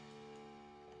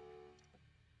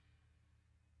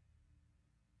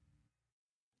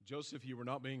Joseph, you were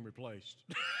not being replaced.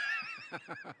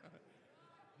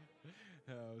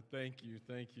 Thank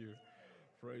you.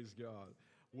 Praise God.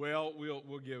 Well,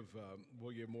 we'll give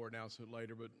more announcement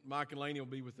later. But Mike and Laney will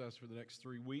be with us for the next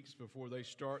 3 weeks before they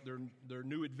start their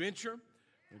new adventure.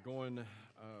 They're going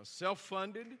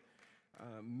self-funded,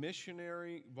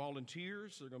 missionary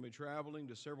volunteers. They're going to be traveling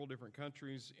to several different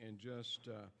countries and just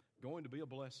going to be a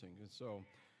blessing. And so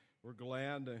we're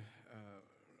glad.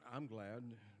 I'm glad.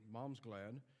 Mom's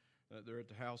glad. They're at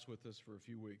the house with us for a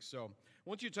few weeks. So I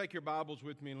want you to take your Bibles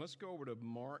with me and let's go over to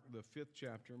Mark, the 5th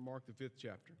chapter. Mark, the 5th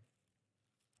chapter.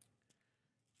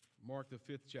 Mark, the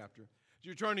 5th chapter. As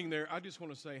you're turning there, I just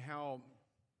want to say how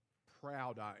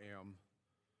proud I am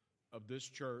of this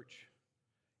church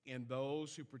and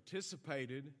those who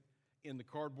participated in the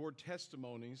cardboard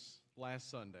testimonies last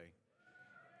Sunday.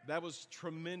 That was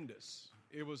tremendous.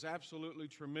 It was absolutely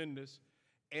tremendous.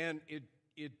 And it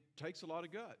takes a lot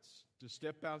of guts to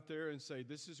step out there and say,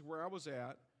 this is where I was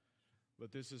at,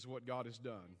 but this is what God has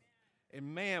done.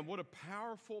 And man, what a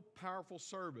powerful, powerful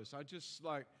service. I just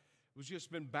was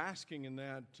just been basking in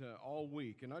that all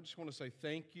week. And I just want to say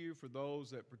thank you for those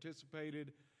that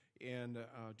participated and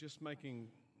just letting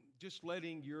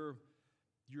your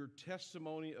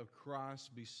testimony of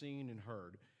Christ be seen and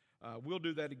heard. We'll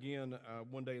do that again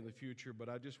one day in the future, but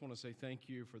I just want to say thank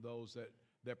you for those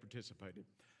that participated.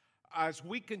 As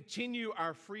we continue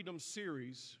our Freedom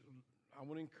series, I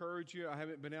want to encourage you. I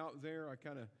haven't been out there. I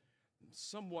kind of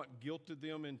somewhat guilted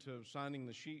them into signing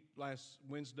the sheet last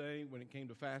Wednesday when it came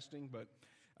to fasting, but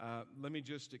let me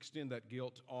just extend that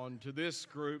guilt on to this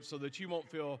group so that you won't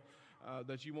feel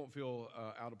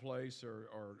out of place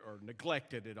or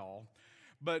neglected at all.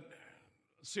 But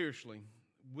seriously,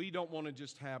 we don't want to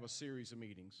just have a series of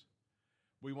meetings.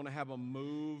 We want to have a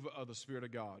move of the Spirit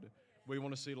of God. We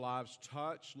want to see lives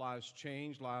touched, lives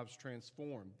changed, lives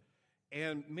transformed.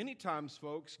 And many times,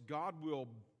 folks, God will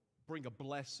bring a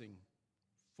blessing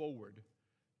forward,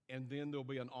 and then there'll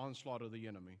be an onslaught of the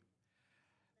enemy.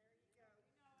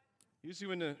 You see,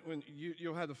 when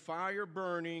you'll have the fire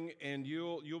burning, and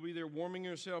you'll be there warming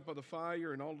yourself by the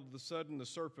fire, and all of a sudden the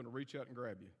serpent will reach out and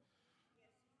grab you.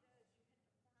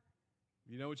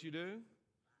 You know what you do?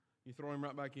 You throw him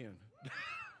right back in.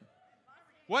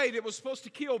 Wait, it was supposed to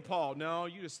kill Paul. No,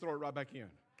 you just throw it right back in.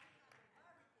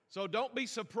 So don't be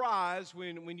surprised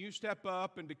when you step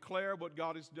up and declare what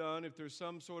God has done. If there's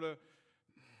some sort of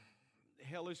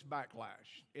hellish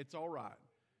backlash, it's all right.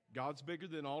 God's bigger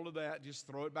than all of that. Just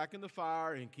throw it back in the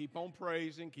fire and keep on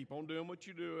praising, keep on doing what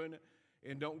you're doing,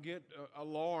 and don't get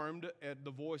alarmed at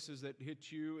the voices that hit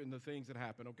you and the things that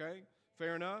happen, okay?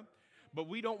 Fair enough? But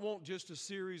we don't want just a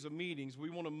series of meetings. We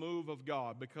want a move of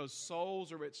God because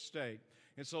souls are at stake.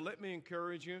 And so let me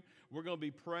encourage you. We're going to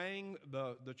be praying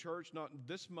the church, not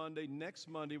this Monday. Next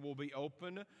Monday will be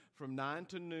open from 9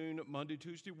 to noon, Monday,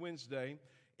 Tuesday, Wednesday.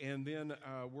 And then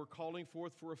we're calling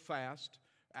forth for a fast,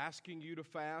 asking you to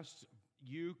fast.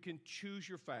 You can choose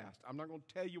your fast. I'm not going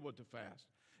to tell you what to fast.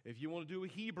 If you want to do a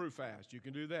Hebrew fast, you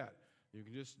can do that. You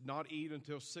can just not eat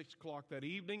until 6 o'clock that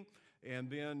evening, and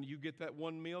then you get that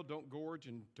one meal. Don't gorge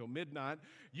until midnight.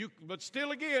 But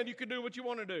still, again, you can do what you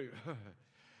want to do.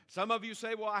 Some of you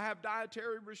say, well, I have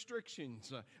dietary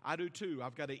restrictions. I do too.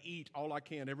 I've got to eat all I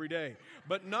can every day.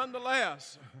 But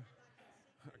nonetheless,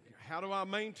 how do I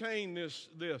maintain this?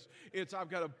 I've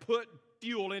got to put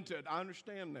fuel into it. I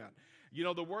understand that. You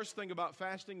know, the worst thing about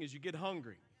fasting is you get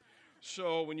hungry.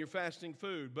 So when you're fasting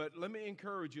food, but let me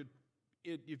encourage you,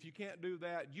 if you can't do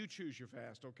that, you choose your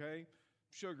fast, okay?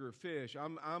 Sugar, fish.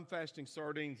 I'm fasting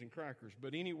sardines and crackers.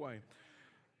 But anyway,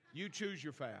 you choose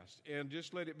your fast and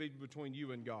just let it be between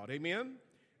you and God. Amen?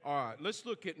 All right, let's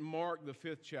look at Mark, the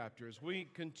 5th chapter, as we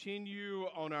continue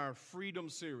on our Freedom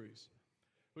series.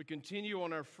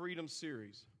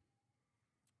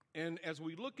 And as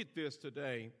we look at this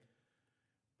today,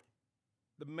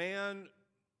 the man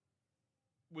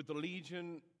with the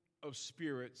legion of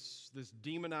spirits, this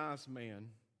demonized man,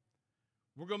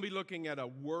 we're going to be looking at a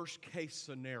worst-case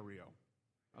scenario.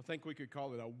 I think we could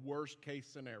call it a worst-case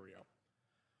scenario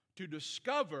to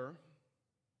discover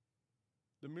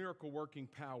the miracle-working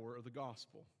power of the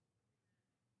gospel.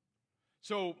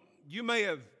 So you may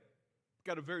have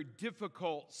got a very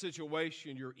difficult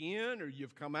situation you're in or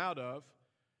you've come out of.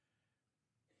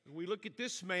 We look at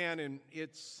this man, and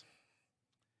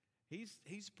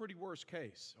he's pretty worst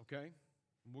case, okay?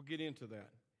 We'll get into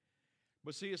that.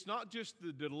 But see, it's not just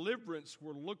the deliverance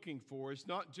we're looking for. It's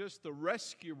not just the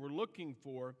rescue we're looking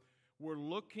for. We're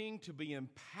looking to be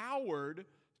empowered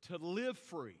to live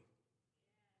free.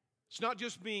 It's not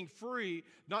just being free,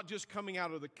 not just coming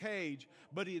out of the cage,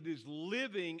 but it is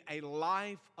living a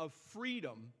life of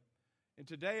freedom And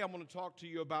today I'm going to talk to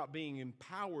you about being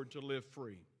empowered to live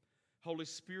free. Holy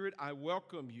Spirit, I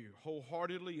welcome you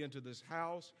wholeheartedly into this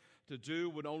house to do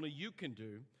what only you can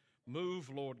do. Move,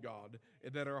 Lord God,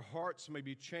 that our hearts may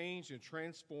be changed and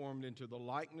transformed into the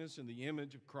likeness and the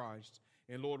image of Christ.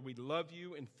 And Lord, we love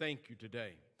you and thank you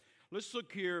today. Let's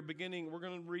look here, beginning, we're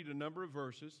going to read a number of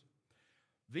verses.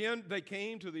 Then they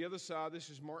came to the other side, this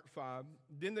is Mark 5.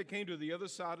 Then they came to the other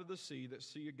side of the sea, that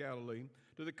Sea of Galilee,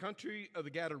 to the country of the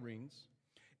Gadarenes.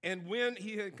 And when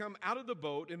he had come out of the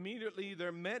boat, immediately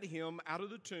there met him out of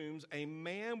the tombs a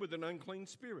man with an unclean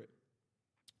spirit,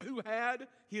 who had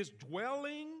his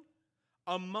dwelling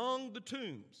among the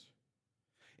tombs.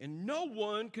 And no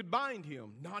one could bind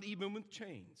him, not even with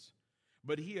chains.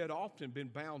 But he had often been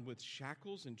bound with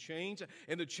shackles and chains,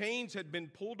 and the chains had been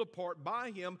pulled apart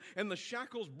by him, and the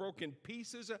shackles broke in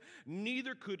pieces.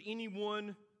 Neither could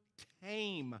anyone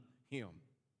tame him.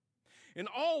 And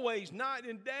always, night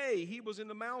and day, he was in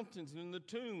the mountains and in the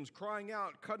tombs, crying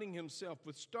out, cutting himself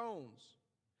with stones.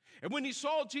 And when he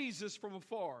saw Jesus from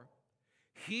afar,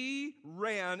 he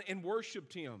ran and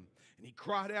worshiped him. And he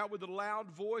cried out with a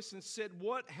loud voice and said,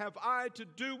 "What have I to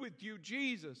do with you,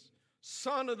 Jesus,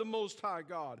 Son of the Most High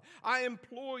God? I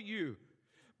implore you,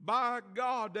 by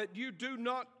God, that you do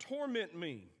not torment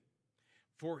me."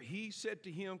 For he said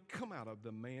to him, "Come out of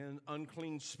the man,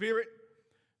 unclean spirit."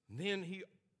 And then he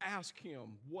asked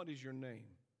him, "What is your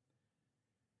name?"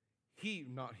 He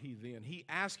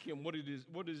asked him, what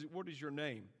is your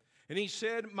name? And he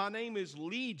said, "My name is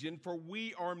Legion, for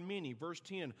we are many." Verse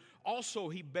 10, also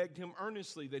he begged him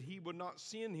earnestly that he would not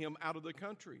send him out of the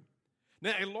country.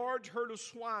 Now a large herd of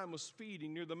swine was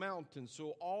feeding near the mountain,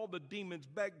 so all the demons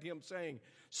begged him, saying,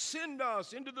 "Send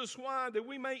us into the swine that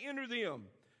we may enter them."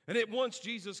 And at once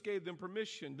Jesus gave them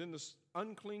permission. Then the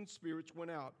unclean spirits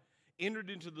went out, entered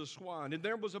into the swine, and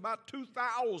there was about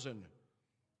 2,000.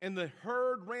 And the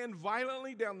herd ran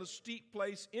violently down the steep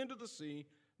place into the sea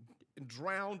and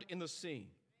drowned in the sea.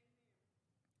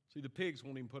 See, the pigs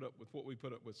won't even put up with what we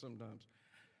put up with sometimes.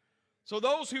 So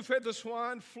those who fed the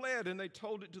swine fled, and they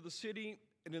told it to the city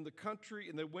and in the country,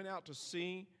 and they went out to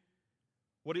see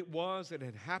what it was that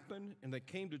had happened. And they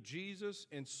came to Jesus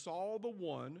and saw the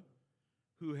one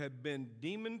who had been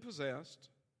demon-possessed,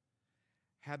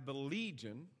 had the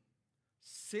legion,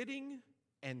 sitting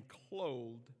and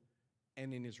clothed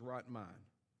and in his right mind.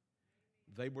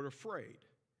 They were afraid.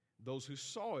 Those who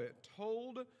saw it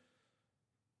told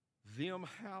them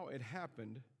how it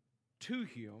happened to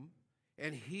him,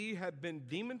 and he had been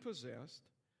demon-possessed,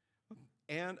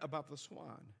 and about the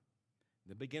swine.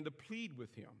 They began to plead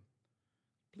with him,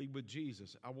 plead with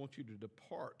Jesus, "I want you to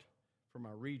depart from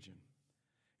our region."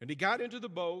 And he got into the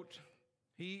boat.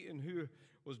 He and who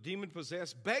was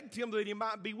demon-possessed begged him that he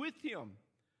might be with him.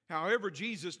 However,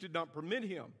 Jesus did not permit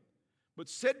him, but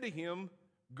said to him,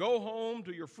 "Go home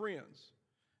to your friends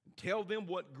and tell them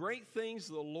what great things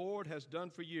the Lord has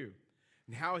done for you,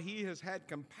 and how he has had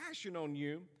compassion on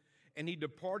you." And he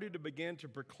departed and began to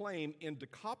proclaim in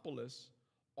Decapolis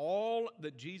all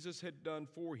that Jesus had done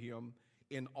for him,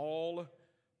 and all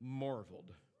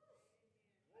marveled.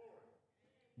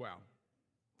 Wow.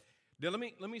 Now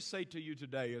let me say to you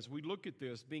today, as we look at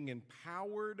this, being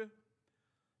empowered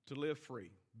to live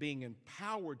free. Being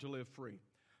empowered to live free.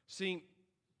 See,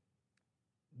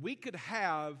 we could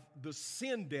have the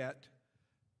sin debt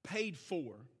paid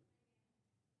for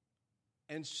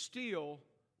and still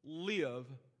live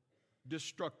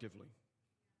destructively.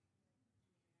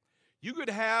 You could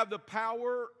have the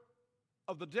power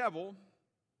of the devil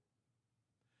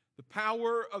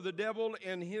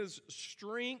and his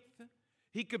strength.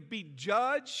 He could be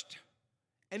judged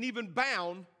and even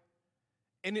bound,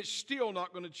 and it's still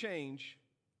not going to change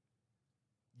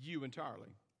you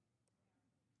entirely.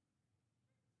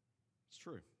 It's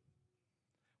true.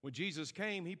 When Jesus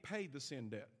came, he paid the sin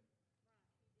debt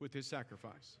with his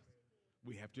sacrifice.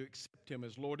 We have to accept him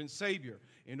as Lord and Savior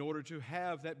in order to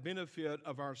have that benefit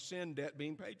of our sin debt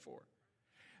being paid for.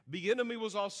 The enemy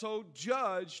was also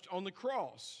judged on the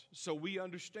cross. So we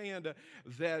understand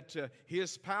that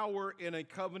his power in a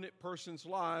covenant person's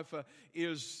life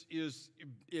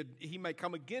he may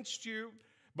come against you,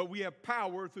 but we have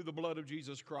power through the blood of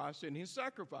Jesus Christ and his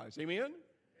sacrifice. Amen?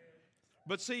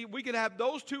 But see, we can have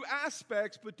those two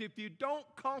aspects, but if you don't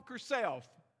conquer self,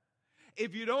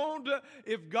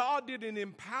 if God did not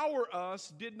empower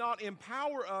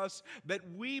us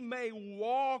that we may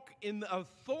walk in the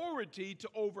authority to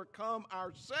overcome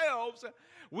ourselves,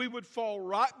 we would fall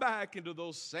right back into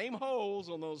those same holes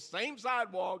on those same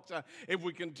sidewalks if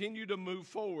we continue to move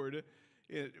forward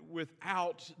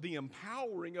without the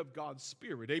empowering of God's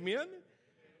Spirit. Amen?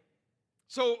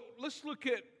 So let's look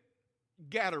at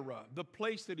Gadara, the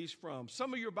place that he's from.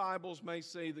 Some of your Bibles may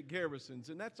say the Gerasenes,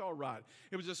 and that's all right.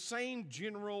 It was the same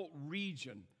general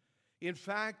region. In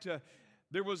fact,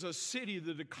 there was a city,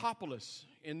 the Decapolis,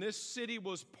 and this city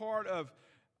was part of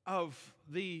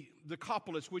the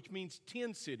Decapolis, which means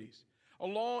 10 cities.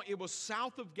 It was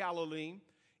south of Galilee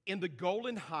in the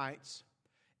Golan Heights,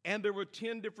 and there were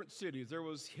 10 different cities. There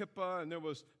was Hippa, and there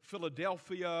was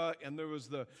Philadelphia, and there was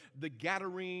the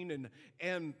Gadarene,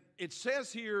 and it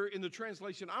says here in the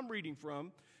translation I'm reading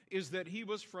from is that he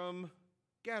was from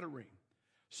Gadarene.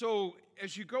 So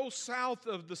as you go south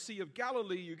of the Sea of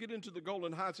Galilee, you get into the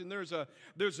Golan Heights, and there's a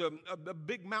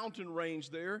big mountain range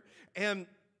there, and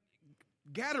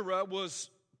Gadara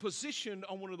was positioned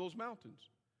on one of those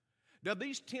mountains. Now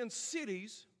these 10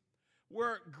 cities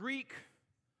were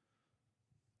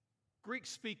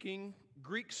Greek-speaking,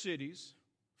 Greek cities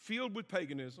filled with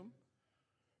paganism,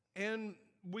 and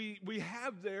we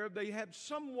have there, they had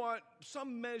some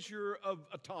measure of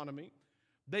autonomy.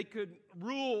 They could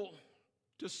rule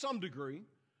to some degree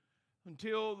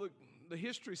until the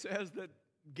history says that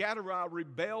Gadara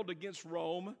rebelled against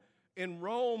Rome, and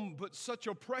Rome put such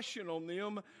oppression on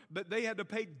them that they had to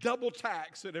pay double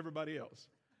tax than everybody else.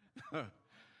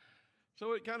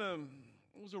 So it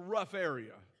was a rough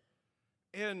area.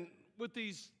 And with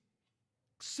these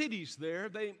cities there,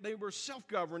 they were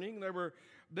self-governing.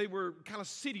 They were kind of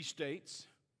city-states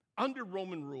under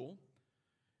Roman rule.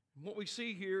 And what we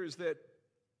see here is that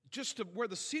just where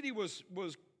the city was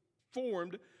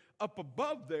formed, up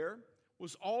above there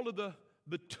was all of the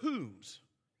tombs.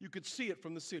 You could see it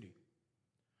from the city.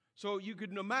 So you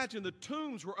could imagine the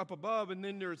tombs were up above, and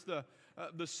then there's the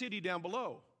city down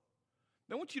below.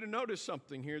 Now I want you to notice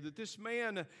something here, that this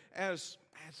man, as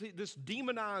this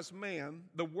demonized man,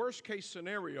 the worst case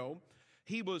scenario,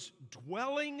 he was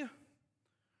dwelling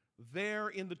there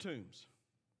in the tombs.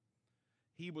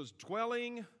 He was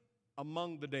dwelling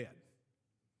among the dead.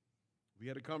 We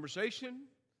had a conversation.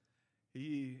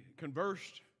 He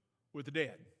conversed with the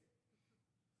dead.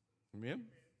 Amen?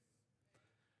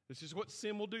 This is what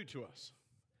sin will do to us.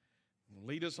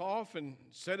 Lead us off and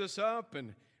set us up,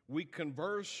 and we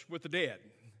converse with the dead.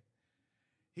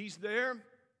 He's there,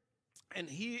 and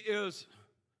he is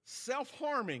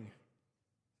self-harming.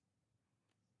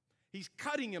 He's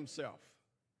cutting himself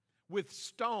with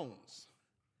stones.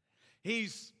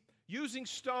 He's using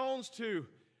stones to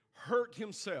hurt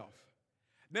himself.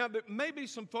 Now, there may be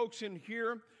some folks in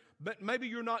here, but maybe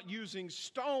you're not using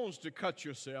stones to cut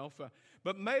yourself,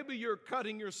 but maybe you're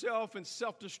cutting yourself and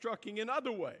self-destructing in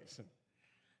other ways.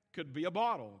 Could be a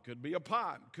bottle, could be a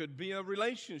pipe, could be a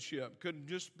relationship, could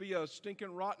just be a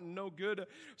stinking, rotten, no good,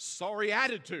 sorry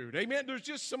attitude. Amen? There's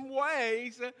just some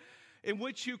ways in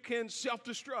which you can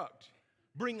self-destruct,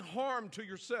 bring harm to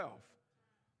yourself.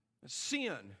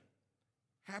 Sin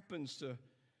happens to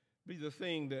be the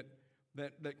thing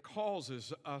that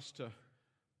causes us to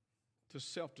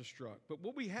self-destruct. But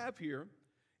what we have here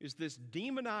is this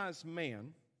demonized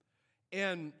man,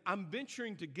 and I'm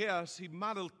venturing to guess he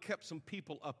might have kept some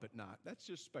people up at night. That's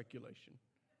just speculation.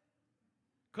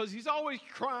 Because he's always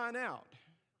crying out.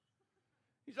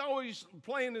 He's always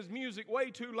playing his music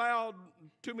way too loud,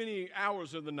 too many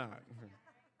hours of the night.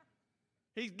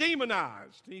 He's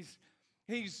demonized.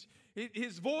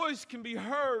 His voice can be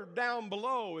heard down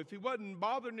below. If he wasn't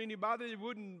bothering anybody, he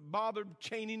wouldn't bother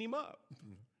chaining him up.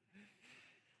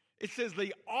 It says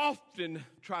they often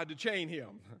tried to chain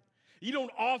him. You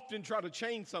don't often try to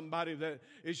chain somebody that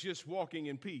is just walking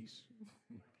in peace.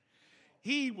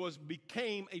 He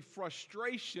became a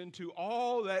frustration to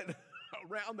all that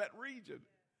around that region.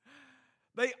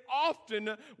 They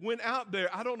often went out there.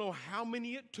 I don't know how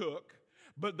many it took,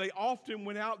 but they often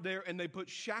went out there and they put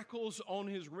shackles on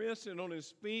his wrists and on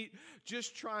his feet,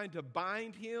 just trying to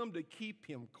bind him, to keep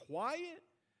him quiet.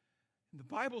 And the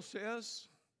Bible says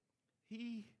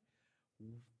he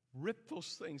ripped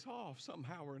those things off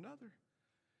somehow or another.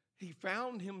 He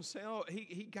found himself,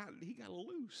 he got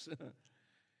loose.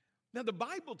 Now the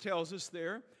Bible tells us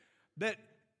there that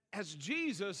as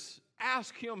Jesus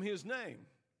asked him his name,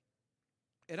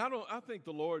 and I think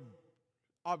the Lord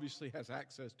obviously has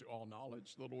access to all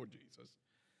knowledge, the Lord Jesus.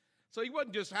 So he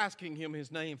wasn't just asking him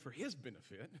his name for his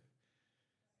benefit.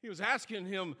 He was asking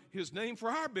him his name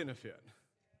for our benefit.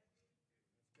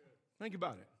 Think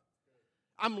about it.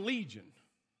 I'm Legion.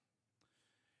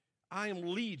 I am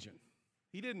Legion.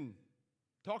 He didn't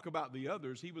talk about the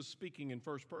others. He was speaking in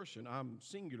first person. I'm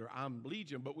singular. I'm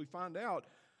Legion. But we find out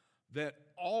that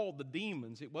all the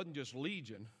demons, it wasn't just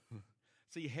Legion.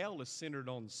 See, hell is centered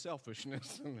on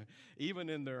selfishness, even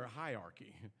in their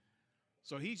hierarchy.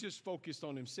 So he's just focused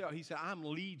on himself. He said, I'm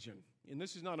Legion. And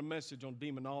this is not a message on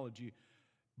demonology,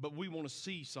 But we want to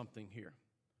see something here.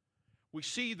 We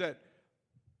see that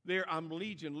there, I'm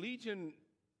Legion. Legion,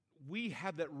 we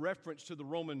have that reference to the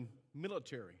Roman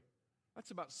military.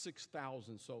 That's about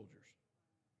 6,000 soldiers.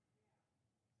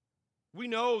 We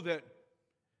know that,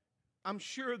 I'm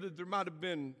sure that there might have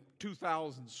been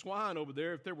 2,000 swine over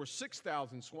there. If there were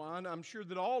 6,000 swine, I'm sure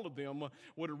that all of them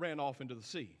would have ran off into the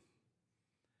sea.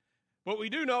 But we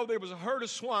do know there was a herd of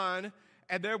swine,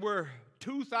 and there were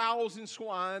 2,000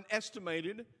 swine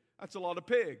estimated. That's a lot of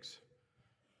pigs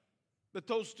that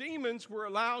those demons were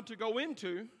allowed to go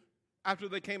into after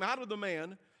they came out of the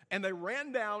man, and they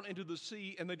ran down into the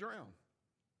sea and they drowned.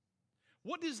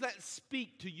 What does that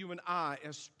speak to you and I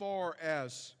as far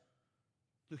as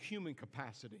the human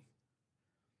capacity?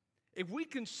 If we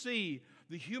can see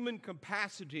the human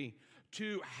capacity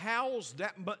to house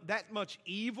that much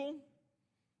evil,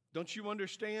 don't you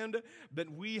understand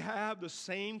that we have the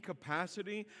same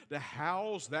capacity to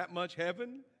house that much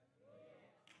heaven?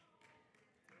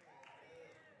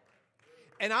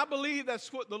 And I believe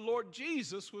that's what the Lord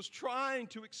Jesus was trying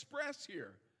to express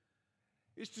here,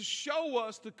 is to show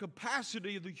us the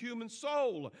capacity of the human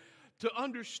soul, to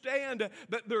understand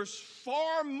that there's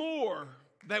far more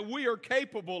that we are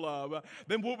capable of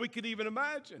than what we could even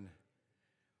imagine.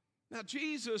 Now,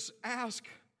 Jesus asked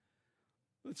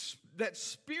that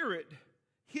spirit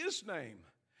his name.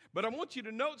 But I want you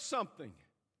to note something.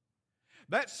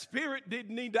 That spirit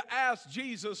didn't need to ask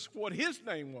Jesus what his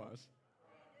name was.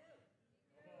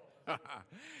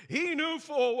 He knew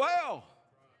full well.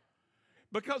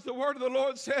 Because the word of the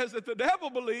Lord says that the devil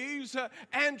believes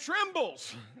and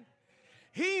trembles.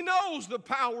 He knows the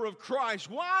power of Christ.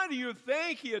 Why do you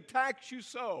think he attacks you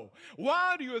so?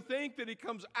 Why do you think that he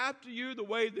comes after you the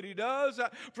way that he does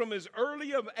from as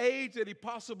early of age that he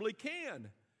possibly can?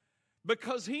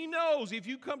 Because he knows if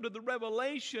you come to the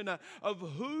revelation of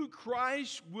who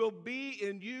Christ will be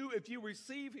in you if you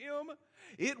receive him,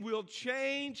 it will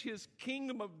change his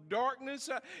kingdom of darkness.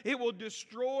 It will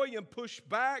destroy and push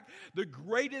back. The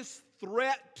greatest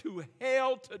threat to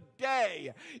hell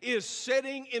today is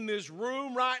sitting in this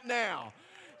room right now.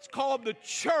 It's called the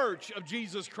Church of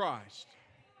Jesus Christ.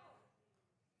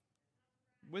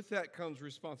 With that comes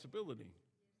responsibility.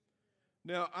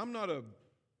 Now,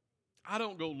 I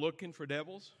don't go looking for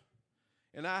devils,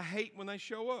 and I hate when they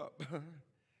show up.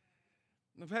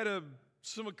 I've had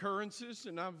some occurrences,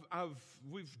 and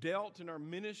we've dealt in our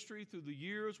ministry through the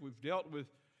years. We've dealt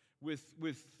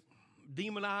with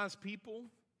demonized people.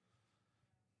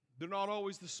 They're not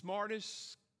always the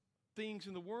smartest things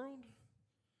in the world.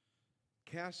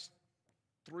 Cast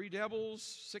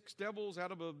 6 devils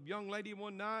out of a young lady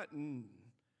one night, and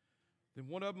then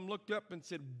one of them looked up and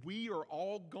said, "We are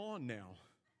all gone now."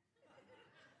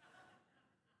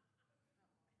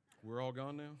 We're all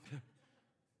gone now?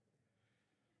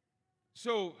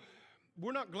 So,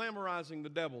 we're not glamorizing the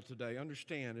devil today,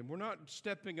 understand. And we're not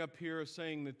stepping up here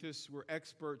saying that we're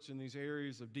experts in these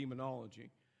areas of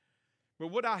demonology. But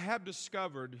what I have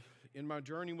discovered in my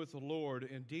journey with the Lord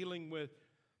and dealing with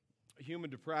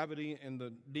human depravity and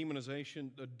the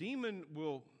demonization, the demon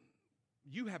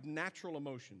you have natural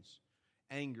emotions,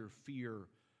 anger, fear.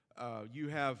 You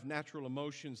have natural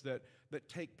emotions that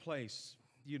take place.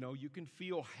 You know, you can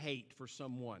feel hate for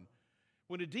someone.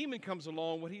 When a demon comes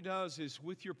along, what he does is,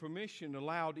 with your permission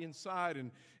allowed inside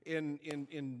and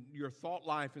in your thought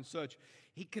life and such,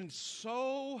 he can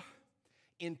so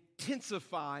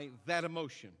intensify that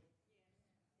emotion.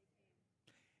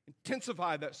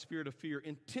 Intensify that spirit of fear.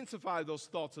 Intensify those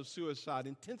thoughts of suicide.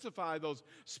 Intensify those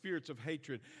spirits of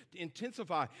hatred.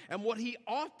 Intensify. And what he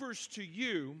offers to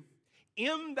you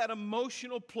in that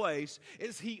emotional place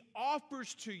is he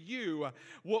offers to you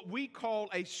what we call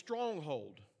a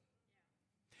stronghold.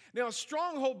 Now, a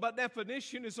stronghold by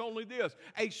definition is only this.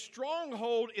 A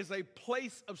stronghold is a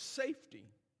place of safety.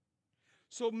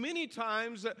 So many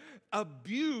times,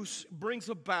 abuse brings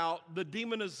about the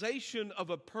demonization of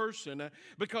a person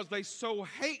because they so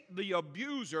hate the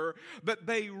abuser that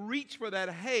they reach for that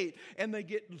hate and they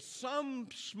get some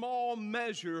small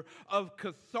measure of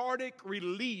cathartic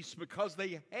release because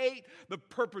they hate the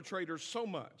perpetrator so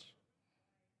much.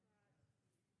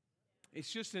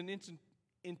 It's just an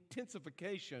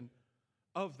intensification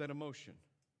of that emotion.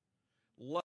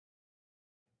 Love,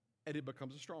 and it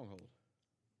becomes a stronghold.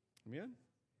 Amen?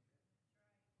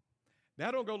 Now,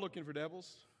 I don't go looking for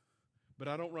devils, but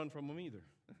I don't run from them either.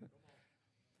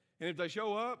 And if they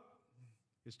show up,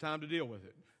 it's time to deal with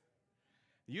it.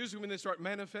 Usually when they start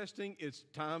manifesting, it's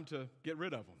time to get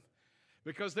rid of them.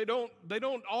 Because they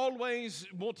don't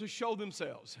always want to show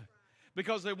themselves.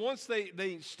 Because once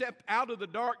they step out of the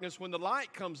darkness, when the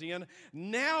light comes in,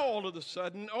 now all of a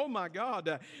sudden, oh my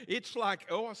God, it's like,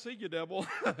 oh, I see you, devil.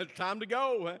 Time to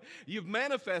go. You've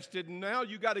manifested, and now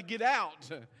you got to get out.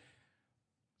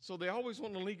 So they always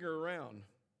want to linger around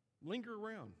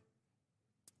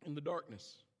in the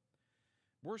darkness.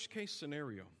 Worst case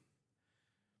scenario.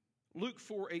 Luke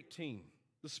 4:18.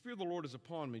 The Spirit of the Lord is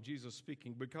upon me, Jesus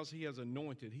speaking, because He has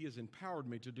anointed, He has empowered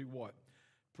me to do what?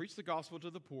 Preach the gospel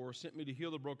to the poor, sent me to heal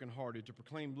the brokenhearted, to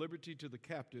proclaim liberty to the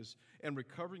captives and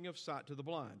recovering of sight to the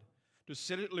blind, to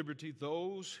set at liberty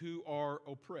those who are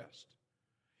oppressed.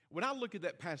 When I look at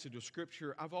that passage of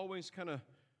Scripture, I've always kind of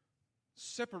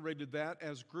separated that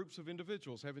as groups of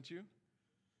individuals, haven't you?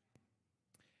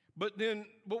 But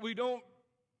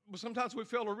sometimes we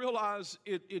fail to realize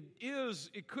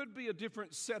it could be a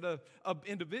different set of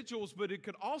individuals, but it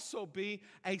could also be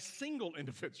a single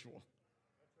individual.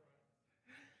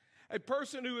 A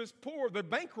person who is poor, they're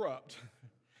bankrupt.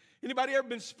 Anybody ever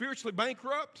been spiritually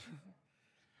bankrupt?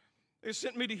 It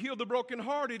sent me to heal the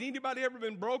brokenhearted. Anybody ever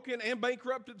been broken and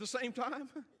bankrupt at the same time?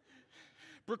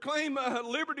 Proclaim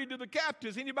liberty to the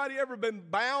captives. Anybody ever been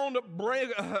bound,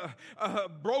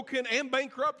 broken, and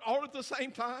bankrupt all at the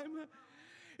same time?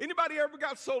 Anybody ever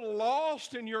got so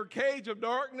lost in your cage of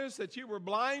darkness that you were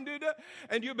blinded,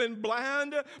 and you've been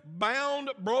blind, bound,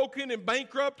 broken, and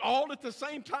bankrupt all at the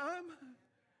same time?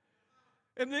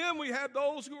 And then we have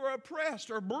those who are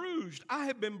oppressed or bruised. I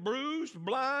have been bruised,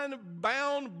 blind,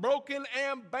 bound, broken,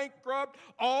 and bankrupt,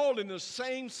 all in the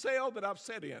same cell that I've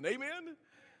sat in. Amen?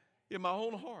 In my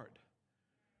own heart.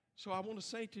 So I want to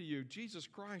say to you, Jesus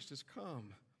Christ has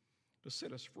come to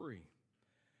set us free.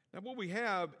 Now what we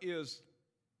have is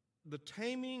the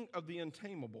taming of the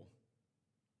untamable.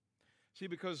 See,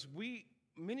 because we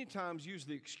many times use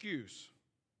the excuse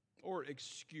or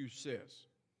excuses.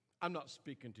 I'm not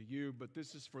speaking to you, but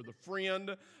this is for the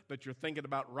friend that you're thinking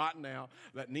about right now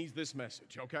that needs this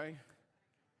message, okay?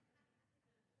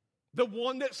 The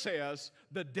one that says,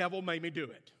 the devil made me do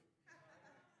it.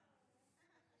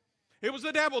 It was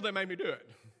the devil that made me do it.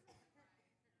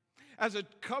 As a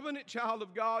covenant child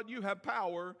of God, you have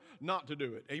power not to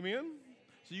do it. Amen?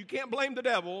 So you can't blame the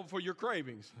devil for your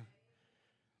cravings.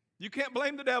 You can't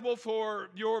blame the devil for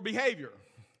your behavior.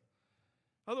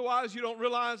 Otherwise, you don't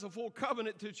realize the full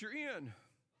covenant that you're in.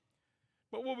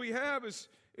 But what we have is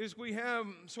we have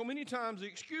so many times the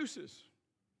excuses.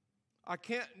 I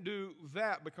can't do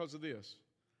that because of this.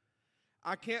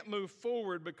 I can't move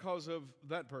forward because of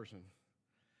that person.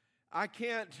 I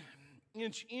can't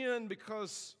inch in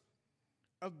because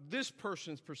of this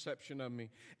person's perception of me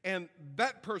and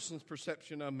that person's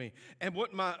perception of me and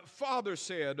what my father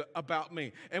said about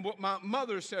me and what my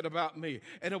mother said about me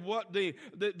and of what the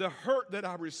hurt that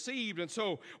I received. And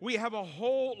so we have a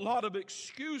whole lot of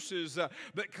excuses that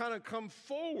kind of come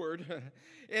forward,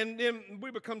 and then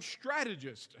we become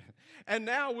strategists. And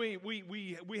now we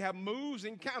have moves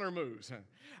and counter moves.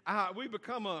 We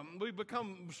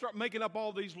start making up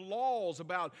all these laws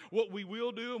about what we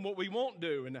will do and what we won't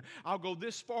do. And I'll go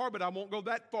this far, but I won't go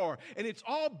that far. And it's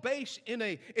all based in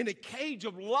a cage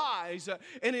of lies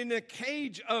and in a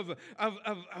cage of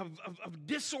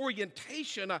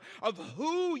disorientation of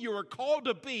who you are called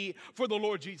to be for the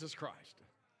Lord Jesus Christ.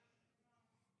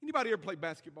 Anybody ever played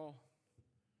basketball?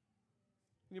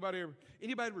 Anybody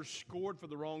ever scored for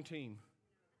the wrong team?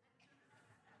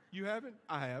 You haven't?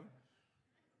 I have.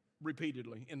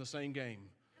 Repeatedly in the same game.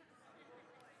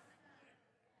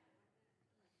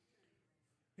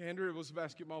 Andrew was a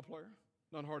basketball player.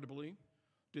 Not hard to believe.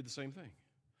 Did the same thing.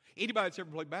 Anybody that's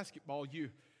ever played basketball, you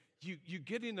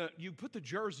get in you put the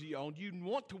jersey on. You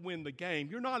want to win the game.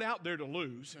 You're not out there to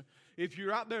lose. If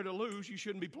you're out there to lose, you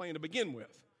shouldn't be playing to begin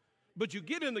with. But you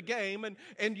get in the game,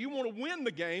 and you want to win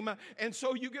the game, and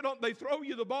so you get on. They throw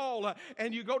you the ball,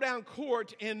 and you go down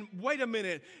court, and wait a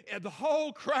minute, and the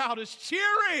whole crowd is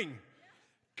cheering.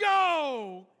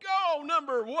 Go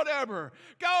number whatever.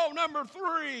 Go number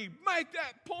 3. Make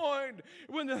that point.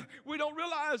 We don't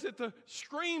realize that the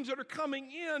screams that are coming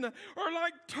in are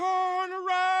like, turn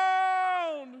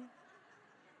around.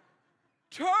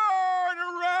 Turn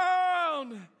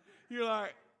around. You're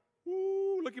like,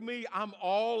 ooh, look at me. I'm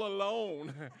all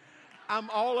alone. I'm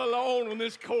all alone on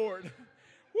this court.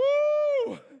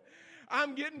 Woo!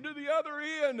 I'm getting to the other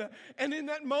end. And in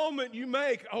that moment, you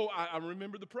make, I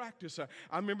remember the practice.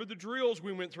 I remember the drills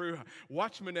we went through.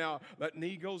 Watch me now. That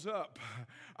knee goes up.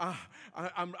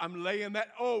 I'm laying that,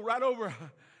 right over.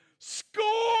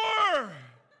 Score!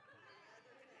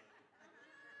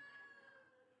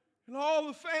 And all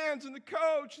the fans and the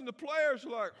coach and the players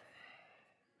are like,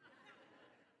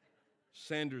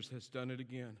 Sanders has done it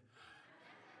again.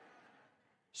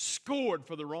 Score! scored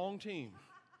for the wrong team.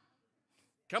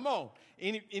 Come on.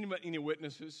 Any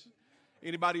witnesses?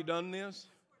 Anybody done this?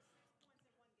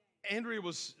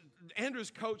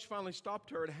 Andrea's coach finally stopped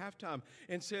her at halftime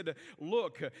and said,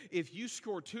 look, if you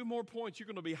score 2 more points, you're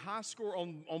going to be high score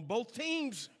on both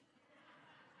teams.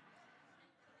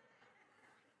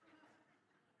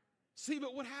 See,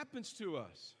 but what happens to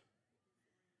us?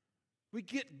 We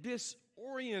get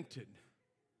disoriented.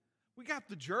 We got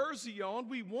the jersey on.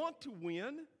 We want to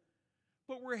win,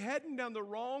 but we're heading down the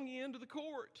wrong end of the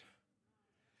court.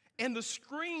 And the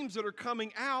screams that are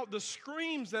coming out, the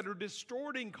screams that are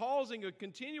distorting, causing a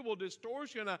continual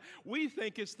distortion, we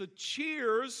think it's the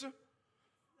cheers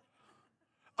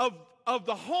of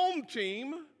the home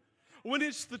team when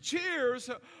it's the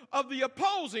cheers of the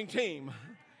opposing team.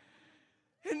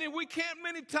 And then we can't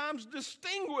many times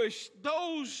distinguish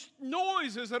those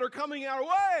noises that are coming our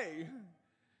way.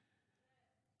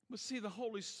 But see, the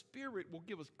Holy Spirit will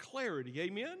give us clarity.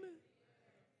 Amen?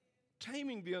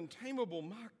 Taming the untamable.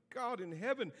 My God in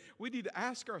heaven, we need to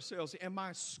ask ourselves, am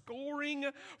I scoring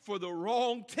for the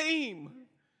wrong team?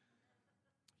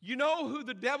 You know who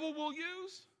the devil will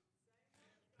use?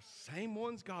 The same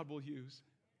ones God will use.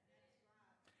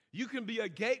 You can be a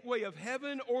gateway of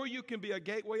heaven or you can be a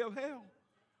gateway of hell.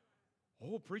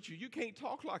 Oh, preacher, you can't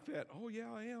talk like that. Oh,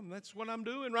 yeah, I am. That's what I'm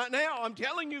doing right now. I'm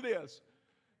telling you this.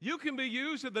 You can be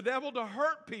used of the devil to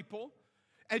hurt people,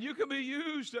 and you can be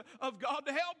used of God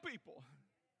to help people.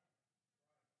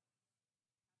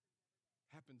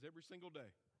 Happens every single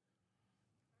day.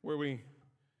 Where we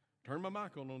turn my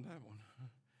mic on that one.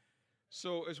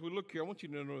 So as we look here, I want you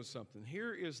to notice something.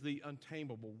 Here is the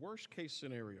untamable, worst case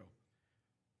scenario.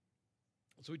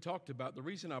 So we talked about the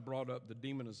reason I brought up the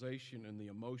demonization and the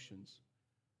emotions.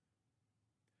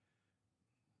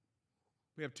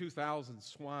 We have 2,000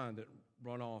 swine that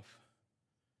run off.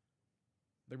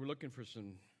 They were looking for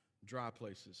some dry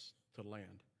places to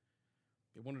land.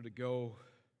 They wanted to go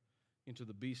into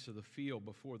the beasts of the field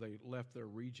before they left their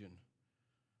region.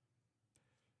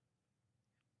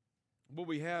 What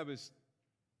we have is,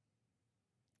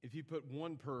 if you put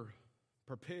 1 per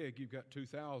pig, you've got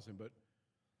 2,000. But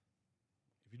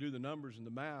if you do the numbers and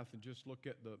the math and just look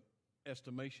at the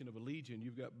estimation of a legion,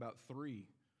 you've got about 3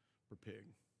 per pig.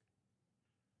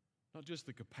 Not just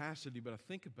the capacity, but I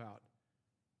think about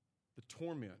the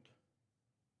torment,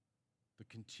 the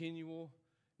continual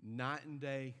night and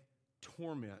day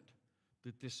torment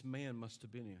that this man must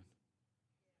have been in.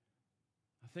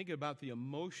 I think about the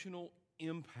emotional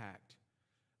impact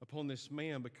upon this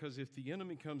man, because if the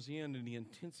enemy comes in and he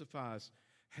intensifies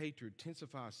hatred,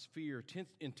 intensifies fear,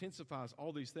 intensifies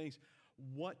all these things,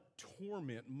 what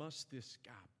torment must this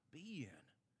guy be in?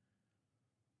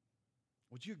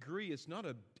 Would you agree it's not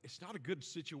a good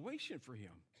situation for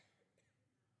him?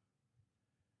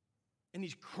 And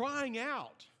he's crying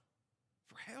out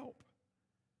for help.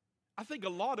 I think a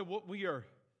lot of what we are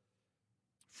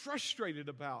frustrated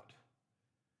about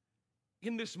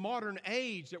in this modern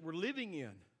age that we're living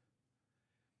in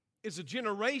is a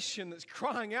generation that's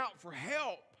crying out for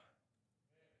help.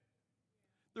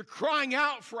 They're crying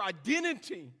out for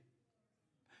identity.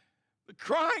 They're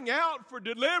crying out for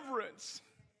deliverance.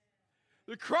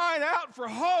 They're crying out for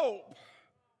hope.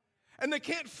 And they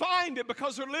can't find it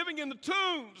because they're living in the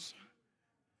tombs.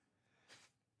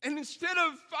 And instead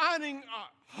of finding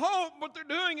hope, what they're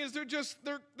doing is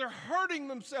they're hurting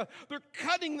themselves. They're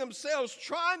cutting themselves,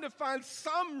 trying to find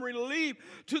some relief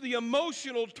to the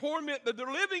emotional torment that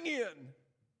they're living in.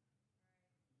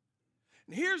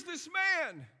 And here's this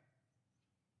man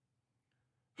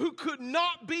who could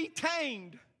not be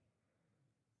tamed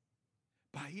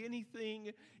by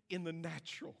anything in the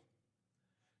natural.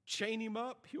 Chain him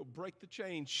up, he'll break the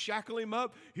chains. Shackle him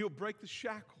up, he'll break the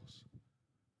shackles.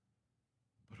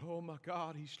 But oh my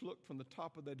God, he's looked from the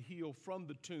top of that hill, from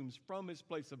the tombs, from his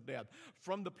place of death,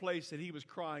 from the place that he was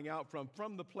crying out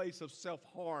from the place of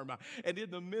self-harm. And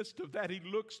in the midst of that, he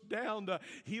looks down the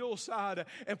hillside,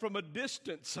 and from a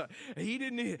distance,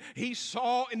 he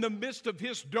saw in the midst of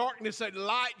his darkness a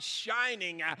light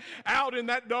shining out in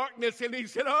that darkness. And he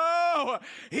said, oh,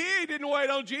 he didn't wait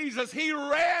on Jesus. He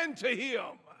ran to him.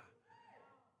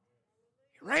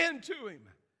 He ran to him.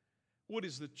 What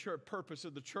is the purpose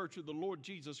of the church of the Lord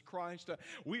Jesus Christ?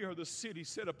 We are the city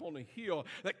set upon a hill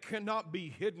that cannot be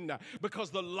hidden,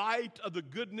 because the light of the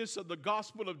goodness of the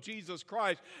gospel of Jesus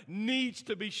Christ needs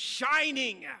to be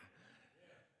shining.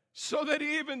 So that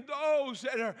even those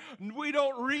that we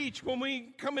don't reach when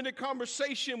we come into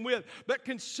conversation with, that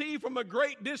can see from a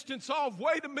great distance off,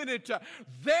 wait a minute,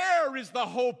 there is the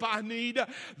hope I need.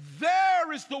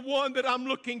 There is the one that I'm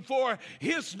looking for.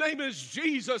 His name is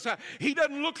Jesus. He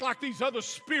doesn't look like these other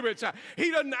spirits.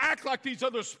 He doesn't act like these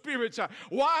other spirits.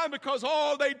 Why? Because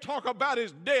all they talk about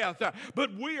is death.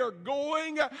 But we are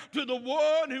going to the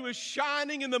one who is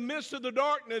shining in the midst of the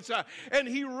darkness, and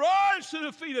he runs to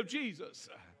the feet of Jesus.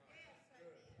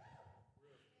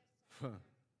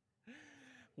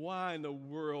 Why in the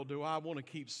world do I want to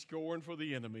keep scoring for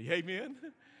the enemy? Amen?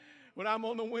 When I'm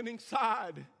on the winning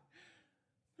side.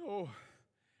 Oh,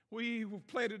 we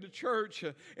planted a church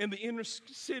in the inner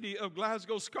city of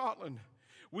Glasgow, Scotland.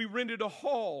 We rented a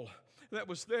hall that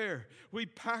was there. We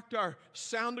packed our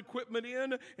sound equipment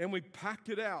in and we packed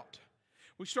it out.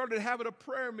 We started having a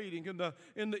prayer meeting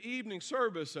in the evening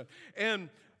service.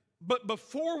 But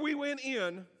before we went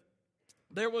in,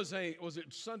 there was it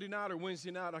Sunday night or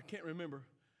Wednesday night? I can't remember.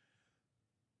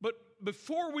 But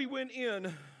before we went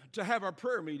in to have our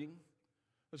prayer meeting,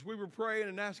 as we were praying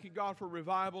and asking God for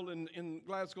revival in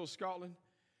Glasgow, Scotland,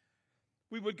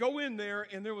 we would go in there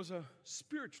and there was a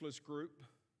spiritualist group,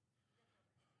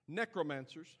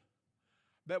 necromancers,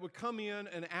 that would come in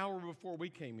an hour before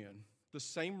we came in. The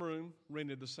same room,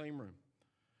 rented the same room.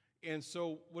 And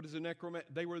so what is a necromancer?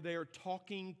 They were there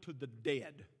talking to the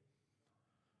dead.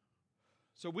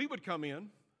 So we would come in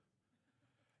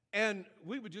and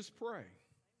we would just pray.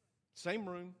 Same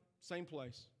room, same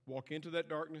place. Walk into that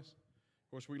darkness.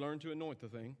 Of course, we learned to anoint the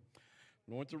thing.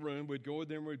 Anoint the room. We'd go in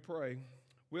there and we'd pray.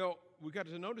 Well, we got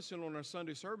to notice it on our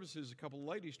Sunday services. A couple of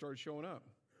ladies started showing up.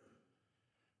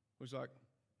 It was like,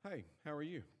 hey, how are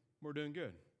you? We're doing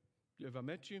good. Have I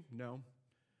met you? No.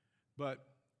 But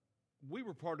we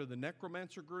were part of the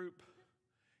necromancer group.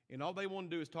 And all they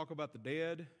want to do is talk about the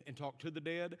dead and talk to the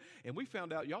dead. And we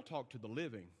found out y'all talk to the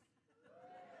living.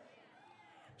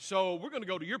 So we're going to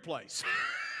go to your place.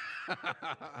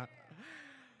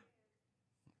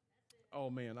 Oh,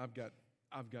 man, I've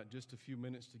got just a few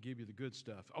minutes to give you the good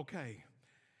stuff. Okay,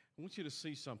 I want you to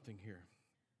see something here.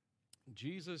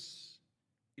 Jesus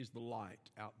is the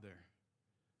light out there.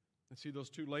 And see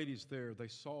those two ladies there, they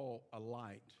saw a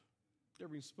light.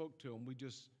 Never even spoke to them.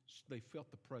 They felt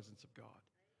the presence of God.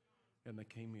 And they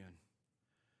came in.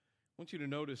 I want you to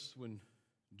notice when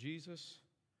Jesus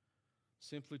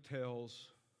simply tells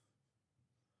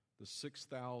the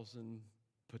 6,000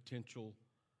 potential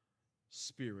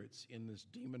spirits in this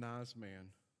demonized man,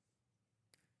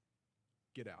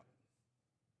 get out.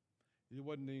 There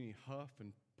wasn't any huff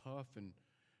and puff and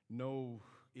no,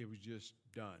 it was just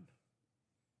done.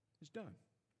 It's done.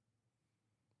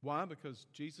 Why? Because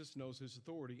Jesus knows his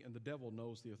authority and the devil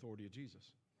knows the authority of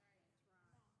Jesus.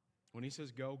 When he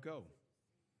says go, go.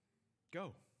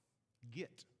 Go.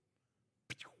 Get.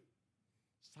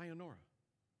 Sayonara.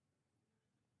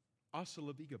 Hasta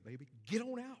la vida, baby. Get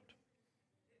on out.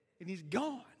 And he's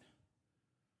gone.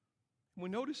 And we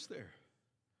notice there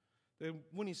that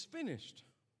when he's finished,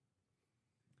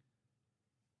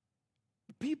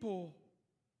 the people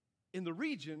in the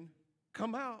region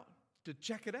come out to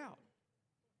check it out.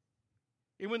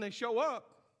 And when they show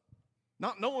up,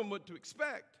 not knowing what to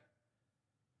expect,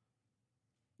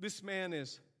 this man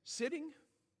is sitting,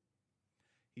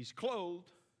 he's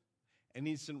clothed, and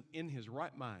he's in his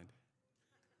right mind.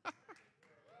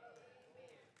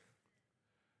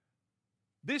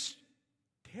 This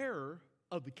terror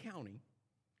of the county,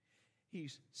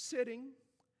 he's sitting,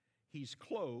 he's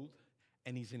clothed,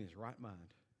 and he's in his right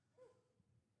mind.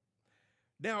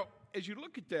 Now, as you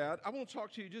look at that, I want to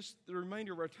talk to you just the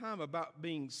remainder of our time about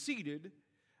being seated,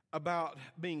 about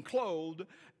being clothed,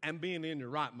 and being in your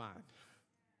right mind.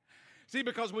 See,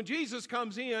 because when Jesus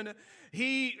comes in,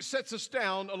 he sets us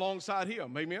down alongside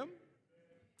him. Amen?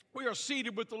 We are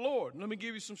seated with the Lord. Let me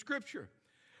give you some scripture.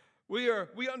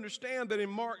 We understand that in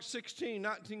Mark 16,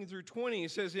 19 through 20,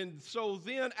 it says, and so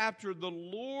then after the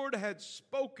Lord had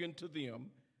spoken to them,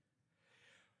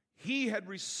 he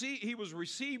was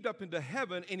received up into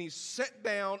heaven, and he sat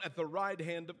down at the right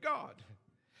hand of God.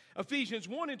 Ephesians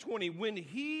 1 and 20, when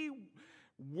he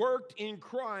worked in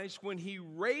Christ, when he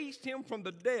raised him from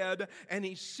the dead, and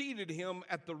he seated him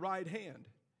at the right hand.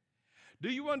 Do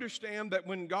you understand that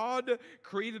when God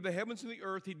created the heavens and the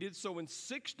earth, he did so in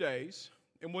 6 days?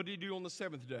 And what did he do on the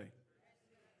seventh day?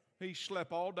 He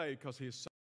slept all day because he is so.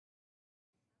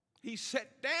 He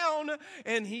sat down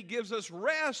and he gives us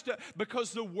rest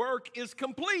because the work is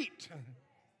complete.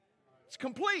 It's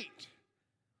complete.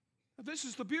 This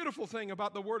is the beautiful thing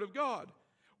about the Word of God.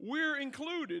 We're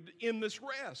included in this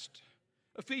rest.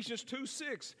 Ephesians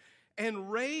 2:6.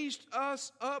 and raised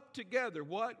us up together.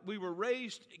 What? We were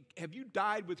raised. Have you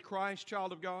died with Christ,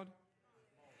 child of God?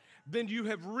 Then you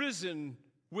have risen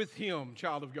with Him,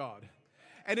 child of God.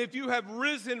 And if you have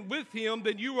risen with Him,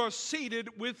 then you are seated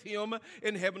with Him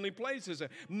in heavenly places.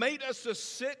 Made us to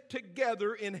sit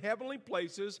together in heavenly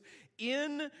places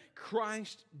in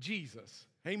Christ Jesus.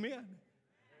 Amen.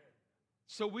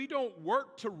 So we don't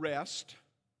work to rest.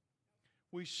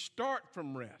 We start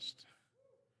from rest.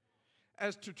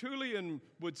 As Tertullian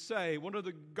would say, one of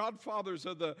the godfathers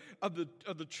of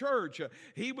the church,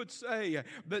 he would say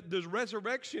that the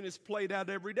resurrection is played out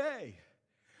every day.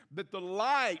 That the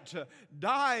light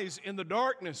dies in the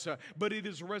darkness, but it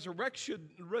is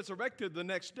resurrected the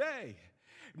next day.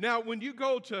 Now, when you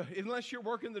go to, unless you're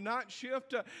working the night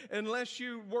shift, you're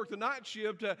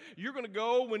going to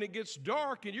go when it gets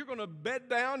dark, and you're going to bed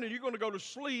down, and you're going to go to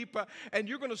sleep, and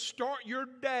you're going to start your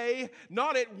day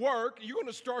not at work. You're going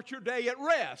to start your day at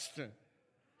rest.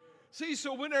 See,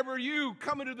 so whenever you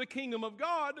come into the kingdom of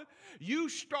God, you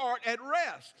start at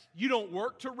rest. You don't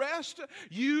work to rest.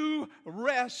 You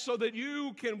rest so that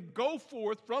you can go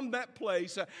forth from that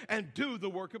place and do the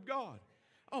work of God.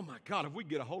 Oh my God, if we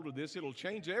get a hold of this, it'll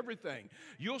change everything.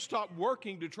 You'll stop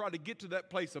working to try to get to that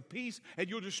place of peace, and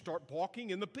you'll just start walking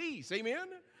in the peace. Amen?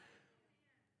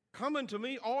 Come unto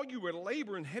me, all you are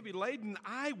labor and heavy laden,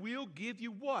 I will give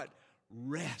you what?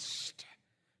 Rest.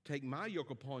 Take my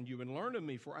yoke upon you and learn of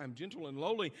me, for I am gentle and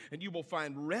lowly, and you will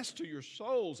find rest to your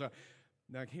souls.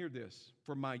 Now hear this.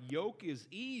 For my yoke is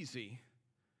easy,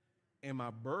 and my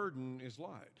burden is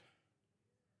light.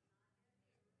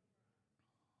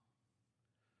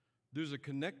 There's a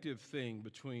connective thing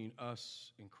between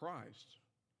us and Christ.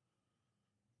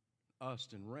 Us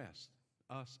and rest.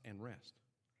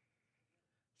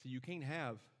 So you can't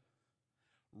have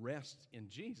rest in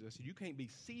Jesus. You can't be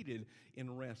seated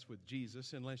in rest with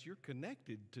Jesus unless you're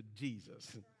connected to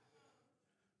Jesus.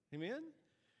 Amen?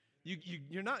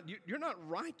 You're not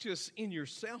righteous in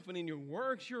yourself and in your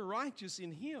works. You're righteous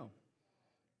in Him.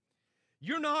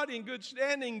 You're not in good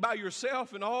standing by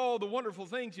yourself and all the wonderful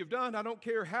things you've done. I don't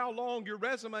care how long your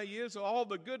resume is or all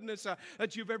the goodness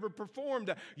that you've ever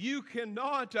performed. You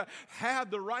cannot have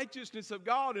the righteousness of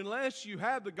God unless you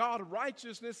have the God of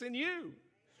righteousness in you.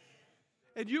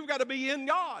 And you've got to be in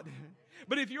God.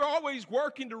 But if you're always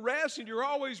working to rest and you're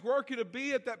always working to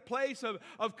be at that place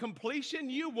of completion,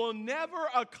 you will never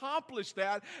accomplish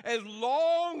that. As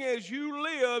long as you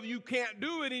live, you can't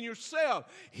do it in yourself.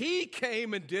 He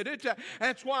came and did it.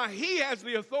 That's why He has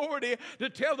the authority to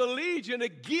tell the legion to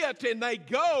get, and they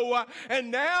go.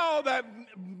 And now that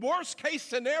worst case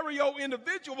scenario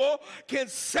individual can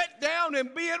sit down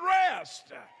and be at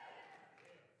rest.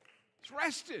 It's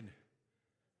rested.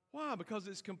 Why? Because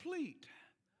it's complete.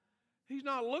 He's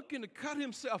not looking to cut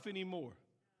himself anymore.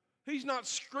 He's not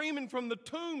screaming from the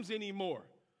tombs anymore.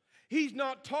 He's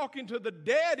not talking to the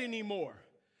dead anymore.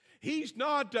 He's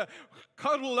not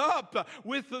cuddled up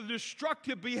with the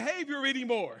destructive behavior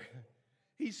anymore.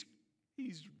 He's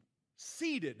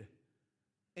seated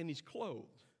and he's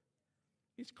clothed.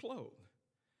 He's clothed.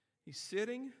 He's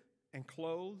sitting and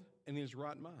clothed in his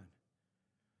right mind.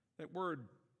 That word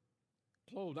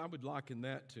clothed, I would liken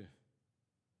that to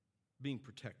being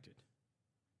protected.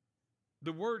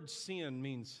 The word sin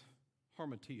means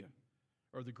harmatia,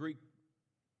 or the Greek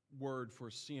word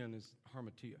for sin is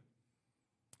harmatia.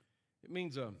 It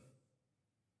means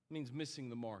missing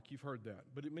the mark. You've heard that,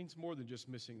 but it means more than just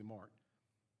missing the mark.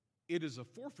 It is a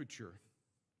forfeiture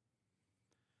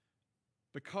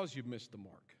because you've missed the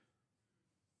mark.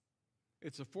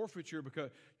 It's a forfeiture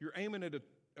because you're aiming at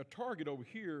a target over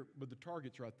here, but the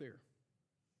target's right there.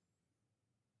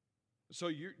 So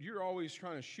you're always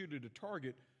trying to shoot at a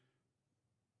target,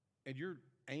 and you're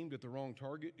aimed at the wrong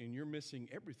target, and you're missing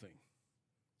everything.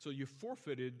 So you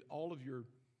forfeited all of your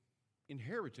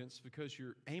inheritance because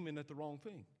you're aiming at the wrong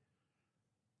thing.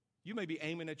 You may be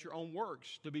aiming at your own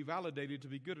works to be validated, to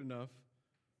be good enough,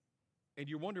 and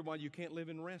you wonder why you can't live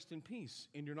in rest and peace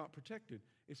and you're not protected.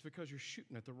 It's because you're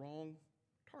shooting at the wrong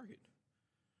target.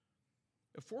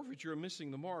 A forfeiture of missing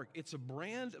the mark, it's a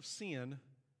brand of sin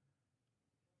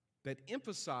that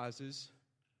emphasizes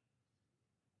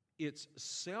its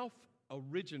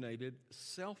self-originated,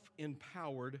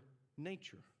 self-empowered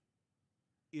nature.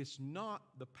 It's not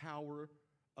the power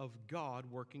of God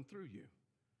working through you.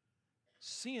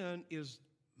 Sin is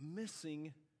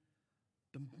missing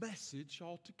the message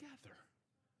altogether.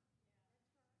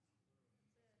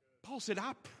 Paul said,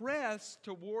 I press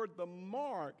toward the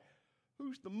mark.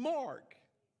 Who's the mark?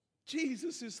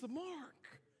 Jesus is the mark.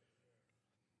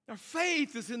 Our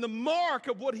faith is in the mark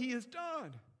of what He has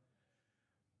done.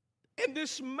 And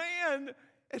this man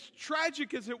As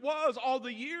tragic as it was, all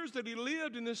the years that he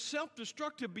lived in this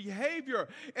self-destructive behavior,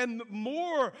 and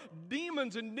more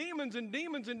demons and demons and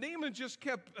demons and demons just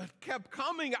kept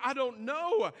coming. I don't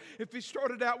know if he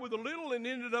started out with a little and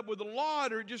ended up with a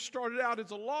lot, or it just started out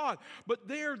as a lot. But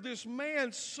there, this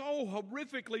man so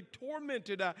horrifically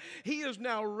tormented, he is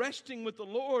now resting with the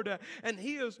Lord, and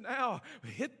he has now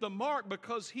hit the mark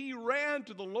because he ran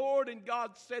to the Lord and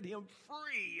God set him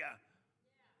free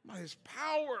by his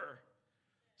power.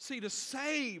 See,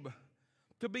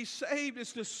 to be saved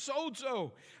is to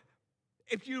sozo.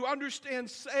 If you understand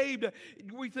saved,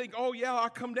 we think, oh yeah, I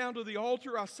come down to the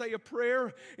altar, I say a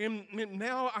prayer, and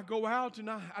now I go out and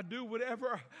I do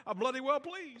whatever I bloody well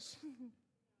please.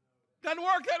 Doesn't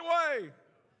work that way.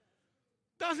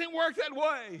 Doesn't work that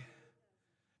way.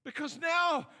 Because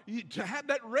now, to have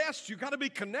that rest, you've got to be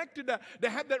connected. To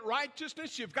have that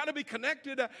righteousness, you've got to be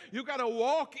connected. You've got to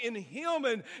walk in Him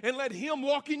and let Him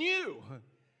walk in you.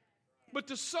 But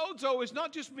the sozo is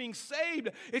not just being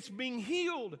saved, it's being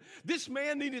healed. This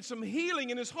man needed some healing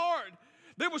in his heart.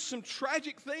 There was some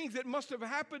tragic things that must have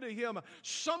happened to him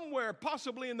somewhere,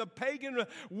 possibly in the pagan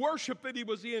worship that he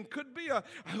was in. Could be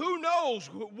who knows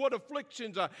what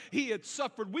afflictions he had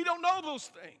suffered. We don't know those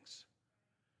things.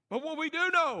 But what we do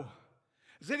know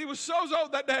is that he was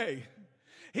sozo that day.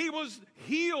 He was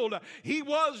healed. He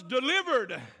was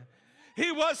delivered.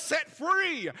 He was set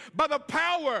free by the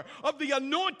power of the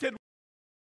anointed.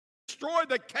 Destroy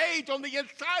the cage on the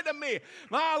inside of me.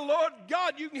 My Lord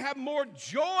God, you can have more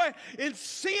joy in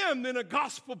sin than a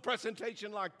gospel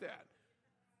presentation like that.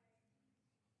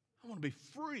 I want to be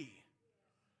free.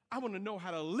 I want to know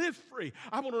how to live free.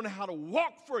 I want to know how to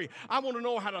walk free. I want to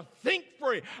know how to think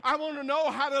free. I want to know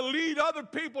how to lead other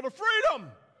people to freedom.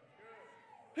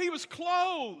 He was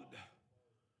clothed.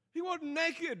 He wasn't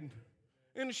naked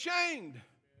and ashamed.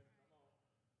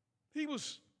 He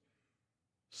was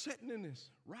sitting in his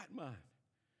right mind.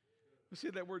 We see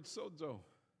that word sozo.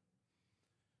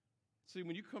 See,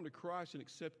 when you come to Christ and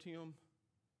accept Him,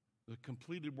 the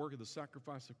completed work of the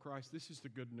sacrifice of Christ, this is the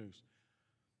good news.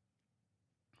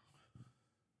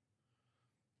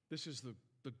 This is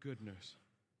the good news.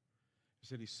 Is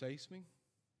that He saves me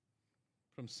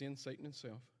from sin, Satan, and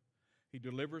self. He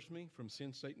delivers me from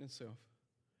sin, Satan, and self.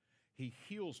 He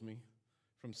heals me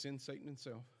from sin, Satan, and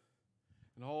self,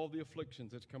 and all the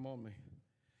afflictions that's come on me.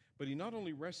 But He not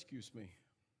only rescues me.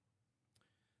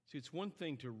 See, it's one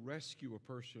thing to rescue a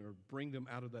person or bring them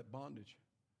out of that bondage.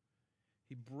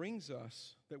 He brings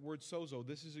us, that word sozo,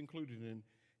 this is included in,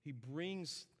 He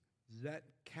brings that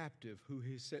captive who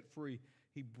He set free,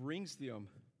 He brings them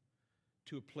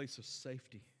to a place of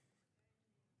safety.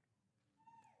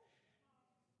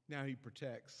 Now He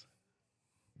protects.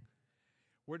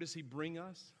 Where does He bring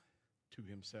us? To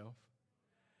Himself.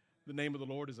 The name of the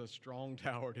Lord is a strong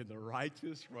tower, and the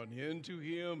righteous run into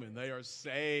Him, and they are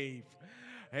safe.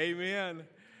 Amen.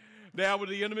 Now, when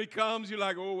the enemy comes, you're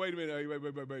like, oh, wait a minute,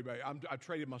 wait. I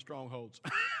traded my strongholds.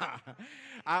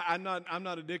 I'm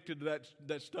not addicted to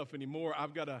that stuff anymore.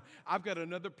 I've got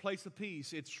another place of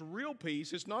peace. It's real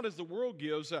peace. It's not as the world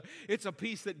gives. It's a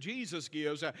peace that Jesus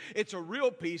gives. It's a real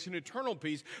peace, an eternal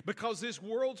peace. Because this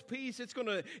world's peace,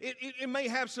 it may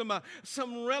have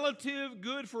some relative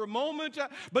good for a moment,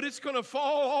 but it's going to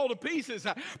fall all to pieces.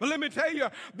 But let me tell you,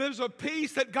 there's a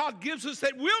peace that God gives us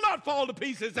that will not fall to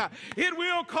pieces. It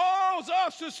will cause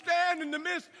us to stand in the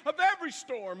midst of every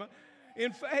storm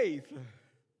in faith.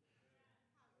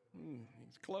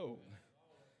 He's clothed.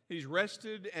 He's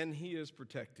rested and He is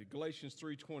protected. Galatians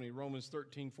 3:20, Romans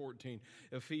 13:14,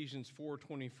 Ephesians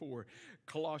 4:24,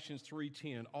 Colossians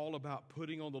 3:10, all about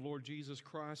putting on the Lord Jesus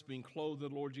Christ, being clothed in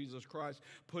the Lord Jesus Christ,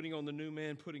 putting on the new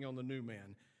man, putting on the new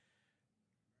man.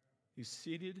 He's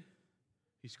seated,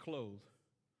 He's clothed,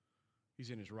 He's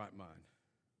in His right mind.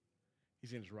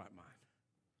 He's in His right mind.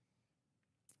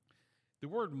 The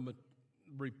word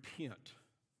repent,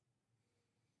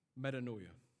 metanoia.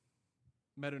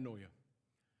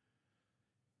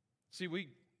 See,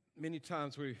 many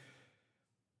times we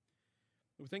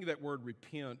think of that word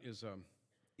repent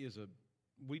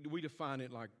we define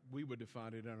it like we would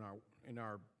define it in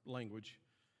our language.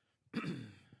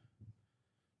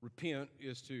 Repent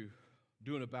is to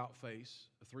do an about face,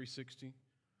 a 360,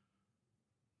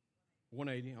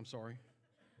 180, I'm sorry.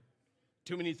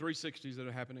 Too many 360s that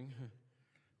are happening.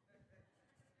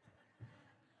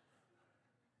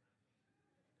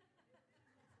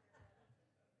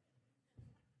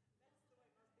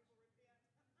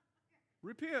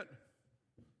 Repent.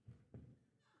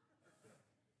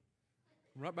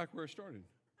 Right back where I started.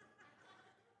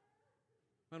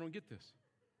 I don't get this.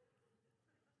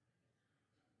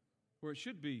 Where it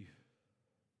should be,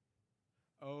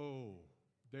 oh,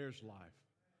 There's life.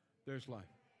 There's life.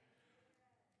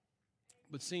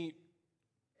 But see,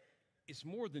 it's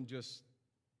more than just,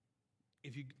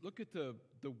 if you look at the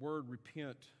word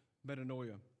repent,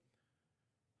 metanoia,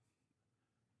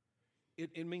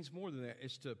 it means more than that.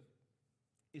 It's to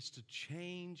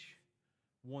change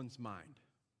one's mind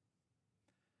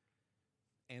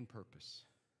and purpose.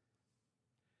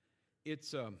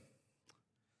 It's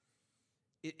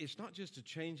not just a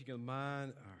changing of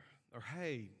mind or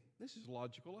hey, this is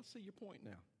logical. I see your point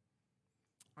now.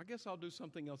 I guess I'll do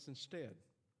something else instead.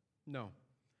 No.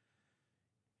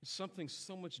 It's something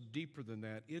so much deeper than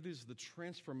that. It is the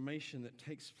transformation that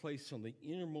takes place on the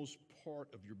innermost part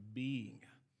of your being.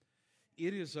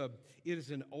 It is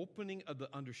an opening of the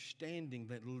understanding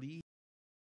that leads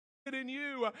in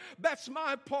you. That's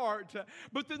my part.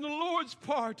 But then the Lord's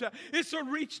part is to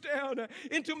reach down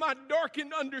into my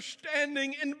darkened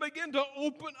understanding and begin to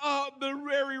open up the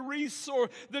very resource,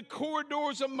 the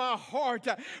corridors of my heart.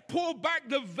 Pull back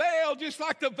the veil just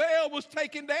like the veil was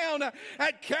taken down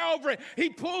at Calvary.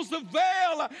 He pulls the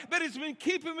veil that has been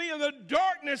keeping me in the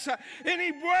darkness and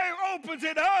He opens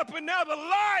it up, and now the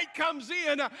light comes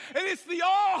in, and it's the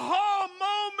aha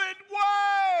moment.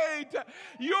 Wait,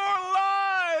 your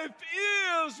life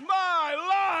is my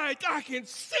light. I can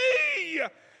see.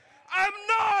 I'm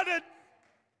not a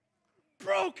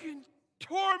broken,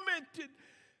 tormented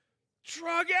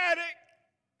drug addict,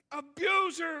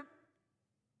 abuser,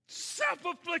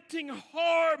 self-afflicting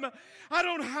harm. I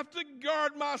don't have to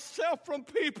guard myself from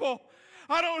people.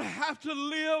 I don't have to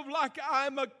live like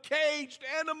I'm a caged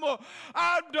animal.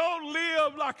 I don't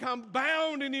live like I'm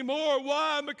bound anymore.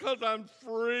 Why? Because I'm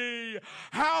free.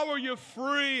 How are you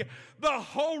free? The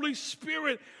Holy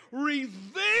Spirit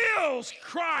reveals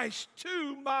Christ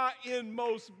to my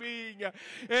inmost being.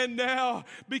 And now,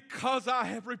 because I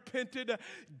have repented,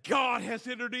 God has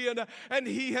entered in and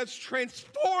He has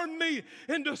transformed me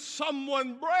into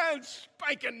someone brand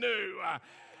spanking new.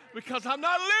 Because I'm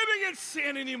not living in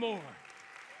sin anymore.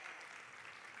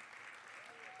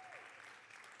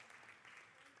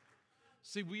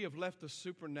 See, we have left the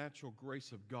supernatural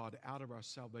grace of God out of our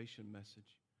salvation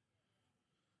message.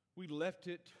 We left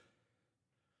it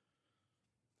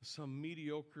some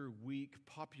mediocre, weak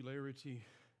popularity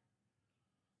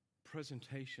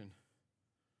presentation.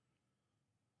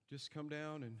 Just come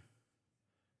down and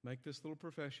make this little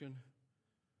profession.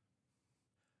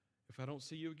 If I don't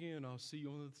see you again, I'll see you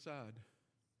on the other side.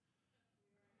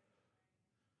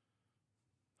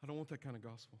 I don't want that kind of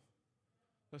gospel.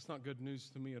 That's not good news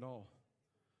to me at all.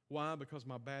 Why? Because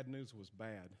my bad news was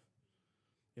bad.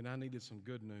 And I needed some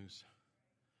good news.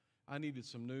 I needed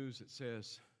some news that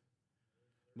says,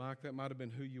 Mike, that might have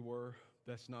been who you were.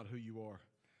 That's not who you are.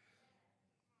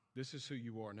 This is who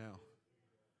you are now.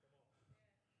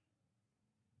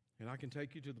 And I can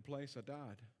take you to the place I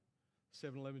died.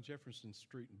 711 Jefferson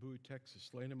Street in Bowie,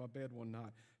 Texas. Laying in my bed one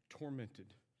night,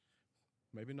 tormented.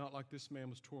 Maybe not like this man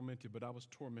was tormented, but I was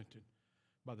tormented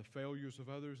by the failures of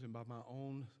others and by my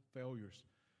own failures.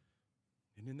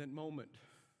 And in that moment,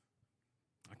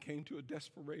 I came to a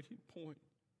desperating point.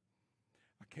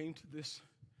 I came to this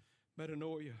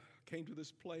metanoia. I came to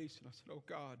this place and I said, oh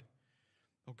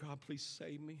God, please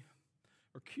save me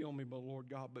or kill me, but Lord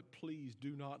God, but please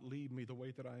do not leave me the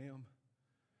way that I am.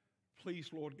 Please,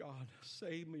 Lord God,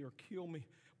 save me or kill me.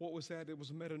 What was that? It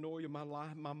was metanoia. My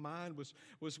life, my mind was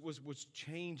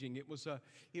changing. It was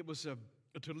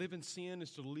to live in sin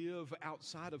is to live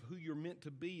outside of who you're meant to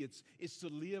be. It's to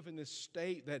live in this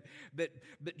state that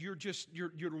you're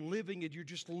living and you're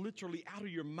just literally out of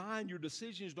your mind. Your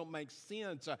decisions don't make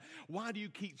sense. Why do you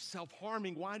keep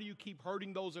self-harming? Why do you keep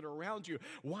hurting those that are around you?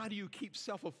 Why do you keep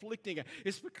self-afflicting?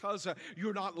 It's because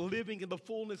you're not living in the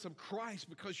fullness of Christ,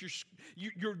 because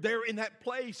you're there in that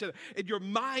place and your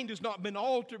mind has not been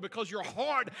altered because your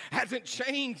heart hasn't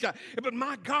changed. But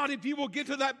my God, if you will get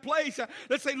to that place,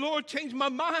 let's say, Lord, change my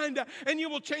mind and you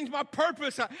will change my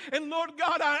purpose. And Lord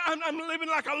God, I'm living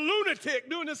like a lunatic,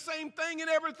 doing the same thing and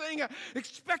everything,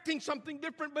 expecting something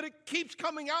different, but it keeps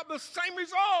coming out the same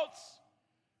results.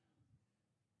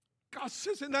 God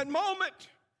says in that moment,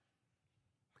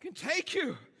 I can take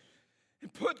you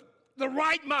and put the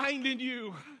right mind in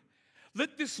you.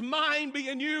 Let this mind be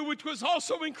in you, which was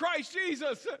also in Christ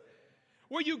Jesus.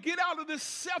 Where you get out of this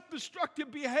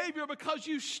self-destructive behavior because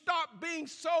you stop being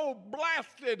so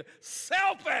blasted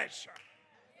selfish.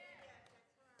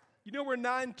 You know where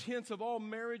 9/10 of all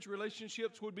marriage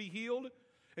relationships would be healed?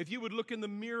 If you would look in the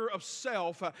mirror of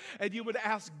self and you would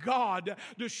ask God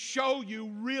to show you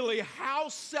really how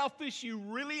selfish you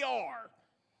really are.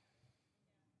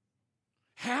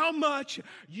 how much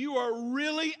you are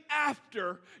really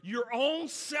after your own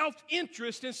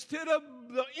self-interest instead of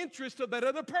the interest of that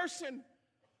other person.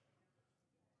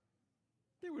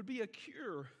 There would be a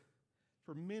cure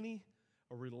for many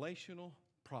a relational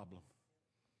problem.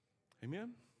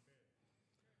 Amen?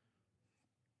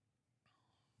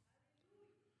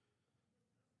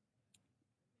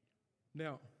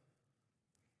 Now,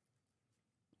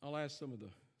 I'll ask some of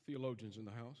the theologians in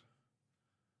the house.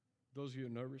 Those of you who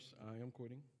are nervous, I am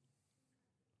quitting.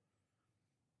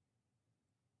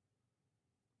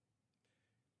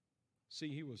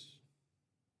 See, he was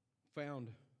found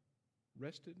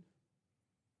rested,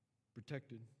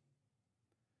 protected.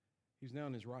 He's now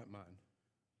in his right mind.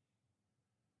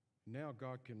 Now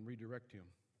God can redirect him.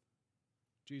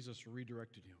 Jesus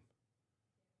redirected him.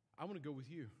 I want to go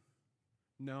with you.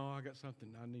 No, I got something.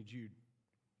 I need you.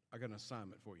 I got an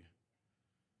assignment for you.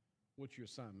 What's your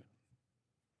assignment?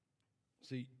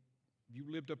 See, you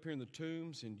lived up here in the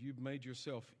tombs and you've made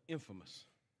yourself infamous.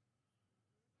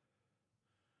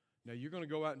 Now you're going to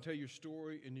go out and tell your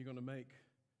story and you're going to make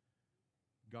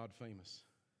God famous.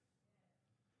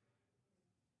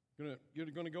 You're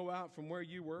going to go out from where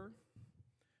you were,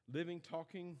 living,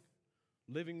 talking,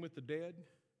 living with the dead,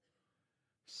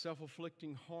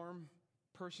 self-afflicting harm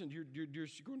person. You're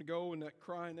going to go and that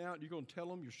crying out, you're going to tell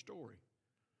them your story.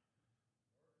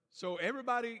 So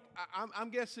everybody, I'm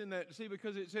guessing that, see,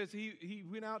 because it says he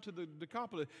went out to the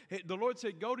Decapolis. The Lord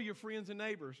said, go to your friends and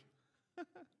neighbors.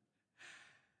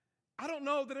 I don't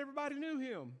know that everybody knew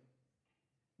him.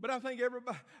 But I think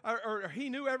everybody, or he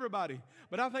knew everybody.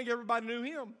 But I think everybody knew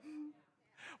him.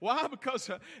 Why? Because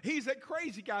he's that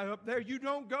crazy guy up there. You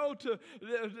don't go to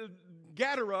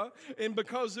Gadara, and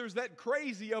because there's that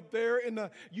crazy up there,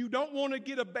 you don't want to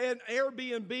get a bad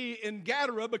Airbnb in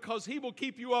Gadara because he will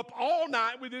keep you up all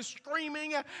night with his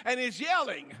screaming and his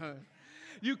yelling.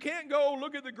 You can't go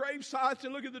look at the grave sites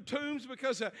and look at the tombs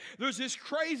because there's this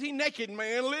crazy naked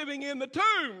man living in the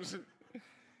tombs.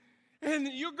 And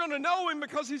you're going to know him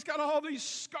because he's got all these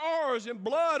scars and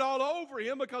blood all over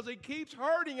him because he keeps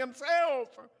hurting himself.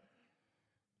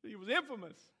 He was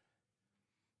infamous.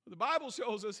 The Bible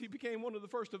shows us he became one of the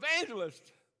first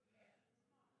evangelists.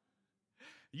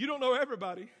 You don't know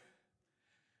everybody,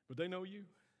 but they know you.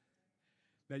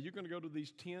 Now you're going to go to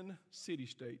these 10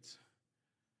 city-states,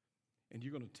 and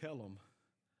you're going to tell them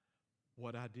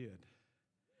what I did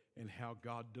and how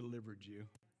God delivered you.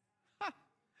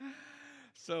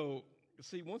 So,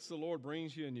 see, once the Lord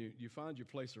brings you and you find your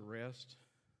place of rest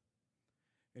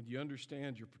and you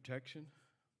understand your protection,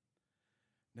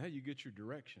 now you get your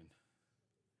direction.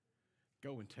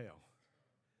 Go and tell.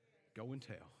 Go and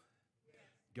tell.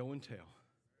 Go and tell.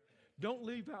 Don't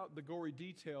leave out the gory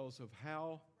details of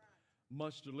how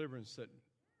much deliverance that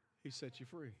he set you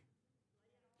free.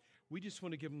 We just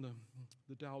want to give them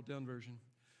the dialed down version.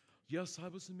 Yes, I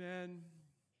was a man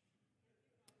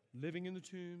living in the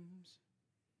tombs.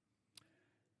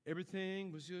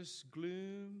 Everything was just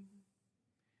gloom.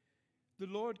 The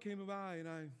Lord came by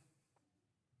and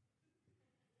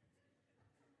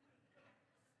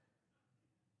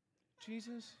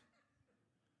Jesus,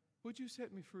 would you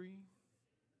set me free?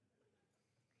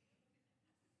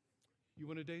 You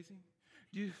want a daisy?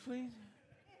 Do you please?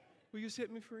 Will you set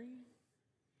me free?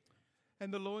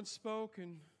 And the Lord spoke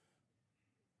and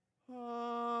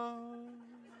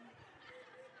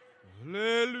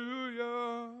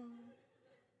hallelujah,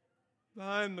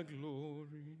 thine the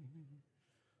glory.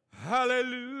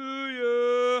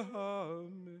 Hallelujah,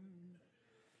 amen.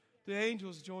 The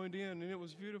angels joined in and it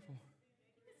was beautiful.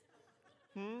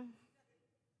 I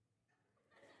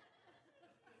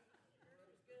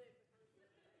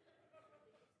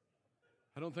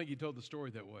don't think he told the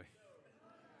story that way.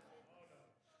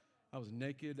 I was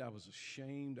naked, I was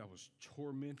ashamed, I was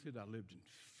tormented, I lived in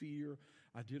fear.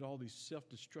 I did all these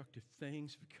self-destructive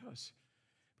things because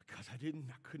I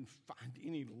couldn't find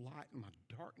any light in my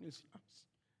darkness. I was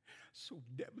so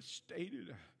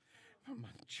devastated.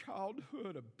 My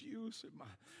childhood abuse and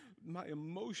my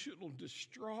emotional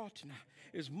distraught, and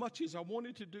as much as I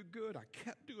wanted to do good, I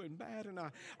kept doing bad, and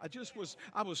I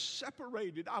was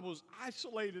separated, I was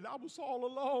isolated, I was all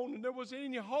alone, and there was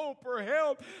any hope or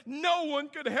help. No one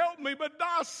could help me, but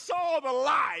I saw the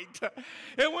light,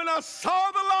 and when I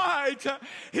saw the light,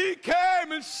 he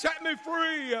came and set me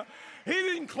free. He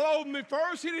didn't clothe me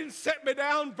first. He didn't set me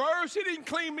down first. He didn't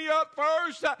clean me up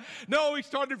first. No, he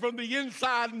started from the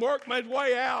inside and worked my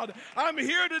way out. I'm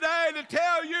here today to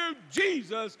tell you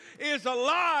Jesus is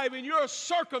alive and your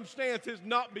circumstance is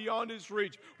not beyond his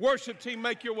reach. Worship team,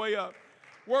 make your way up.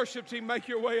 Worship team, make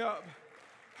your way up.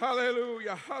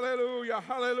 Hallelujah, hallelujah,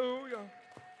 hallelujah.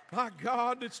 My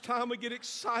God, it's time we get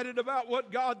excited about what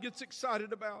God gets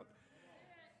excited about.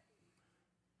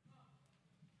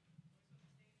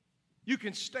 You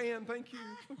can stand, thank you.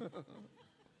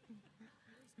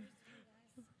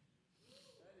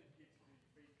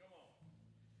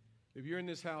 If you're in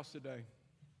this house today,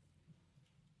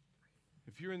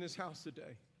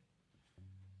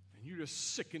 and you're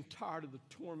just sick and tired of the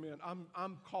torment,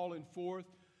 I'm calling forth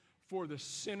for the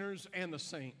sinners and the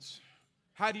saints.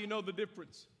 How do you know the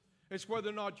difference? It's whether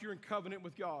or not you're in covenant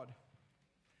with God.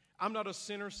 I'm not a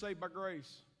sinner saved by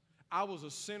grace. I was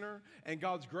a sinner, and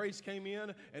God's grace came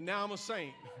in, and now I'm a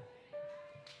saint.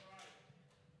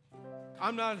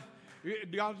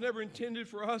 God's never intended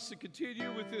for us to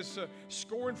continue with this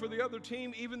scoring for the other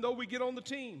team, even though we get on the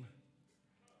team.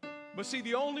 But see,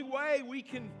 the only way we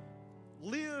can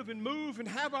live and move and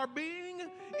have our being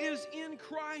is in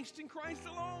Christ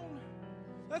alone.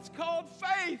 That's called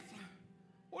faith.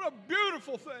 What a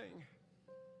beautiful thing.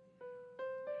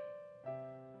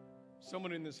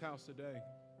 Someone in this house today,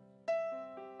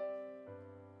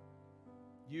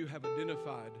 you have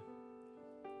identified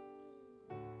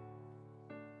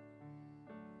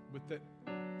with that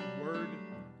word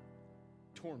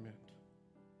torment.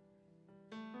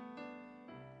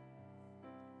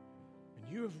 And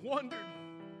you have wondered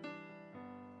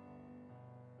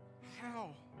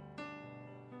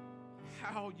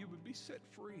how you would be set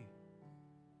free.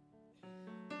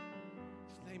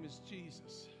 His name is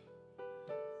Jesus.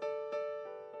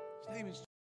 His name is Jesus.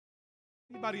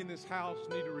 Anybody in this house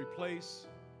need to replace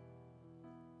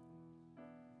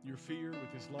your fear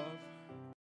with His love?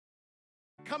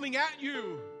 Coming at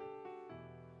you.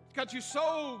 It's got you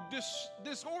so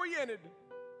disoriented.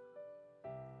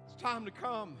 It's time to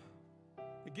come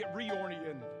and get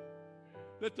reoriented.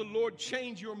 Let the Lord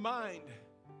change your mind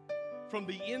from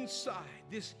the inside,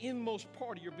 this inmost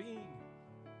part of your being.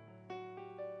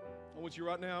 I want you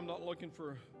right now, I'm not looking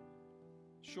for a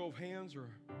show of hands or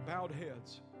bowed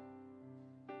heads.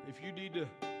 If you need to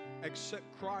accept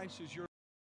Christ as your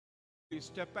Lord,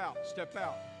 step out.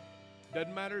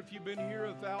 Doesn't matter if you've been here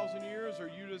 1,000 years or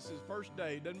you just his first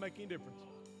day. Doesn't make any difference.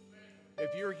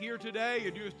 If you're here today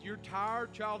and you're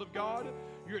tired, child of God,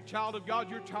 you're a child of God,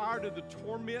 you're tired of the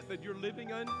torment that you're living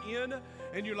in,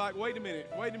 and you're like, wait a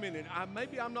minute.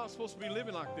 Maybe I'm not supposed to be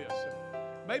living like this.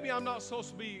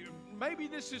 Maybe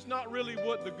this is not really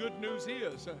what the good news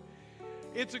is.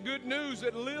 It's a good news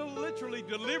that literally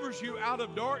delivers you out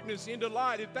of darkness into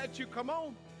light. If that's you, come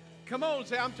on. Come on and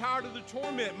say, I'm tired of the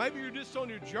torment. Maybe you're just on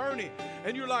your journey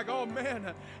and you're like, oh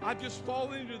man, I just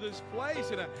fall into this place,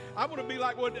 and I want to be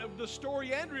like what the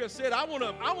story Andrea said. I want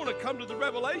to come to the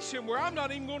revelation where I'm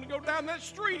not even going to go down that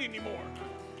street anymore.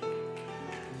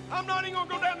 I'm not even going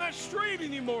to go down that street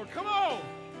anymore. Come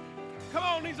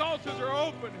on, these altars are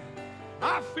open.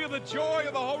 I feel the joy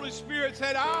of the Holy Spirit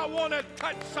saying, I want to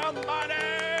touch somebody.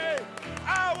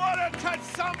 I want to touch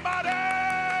somebody.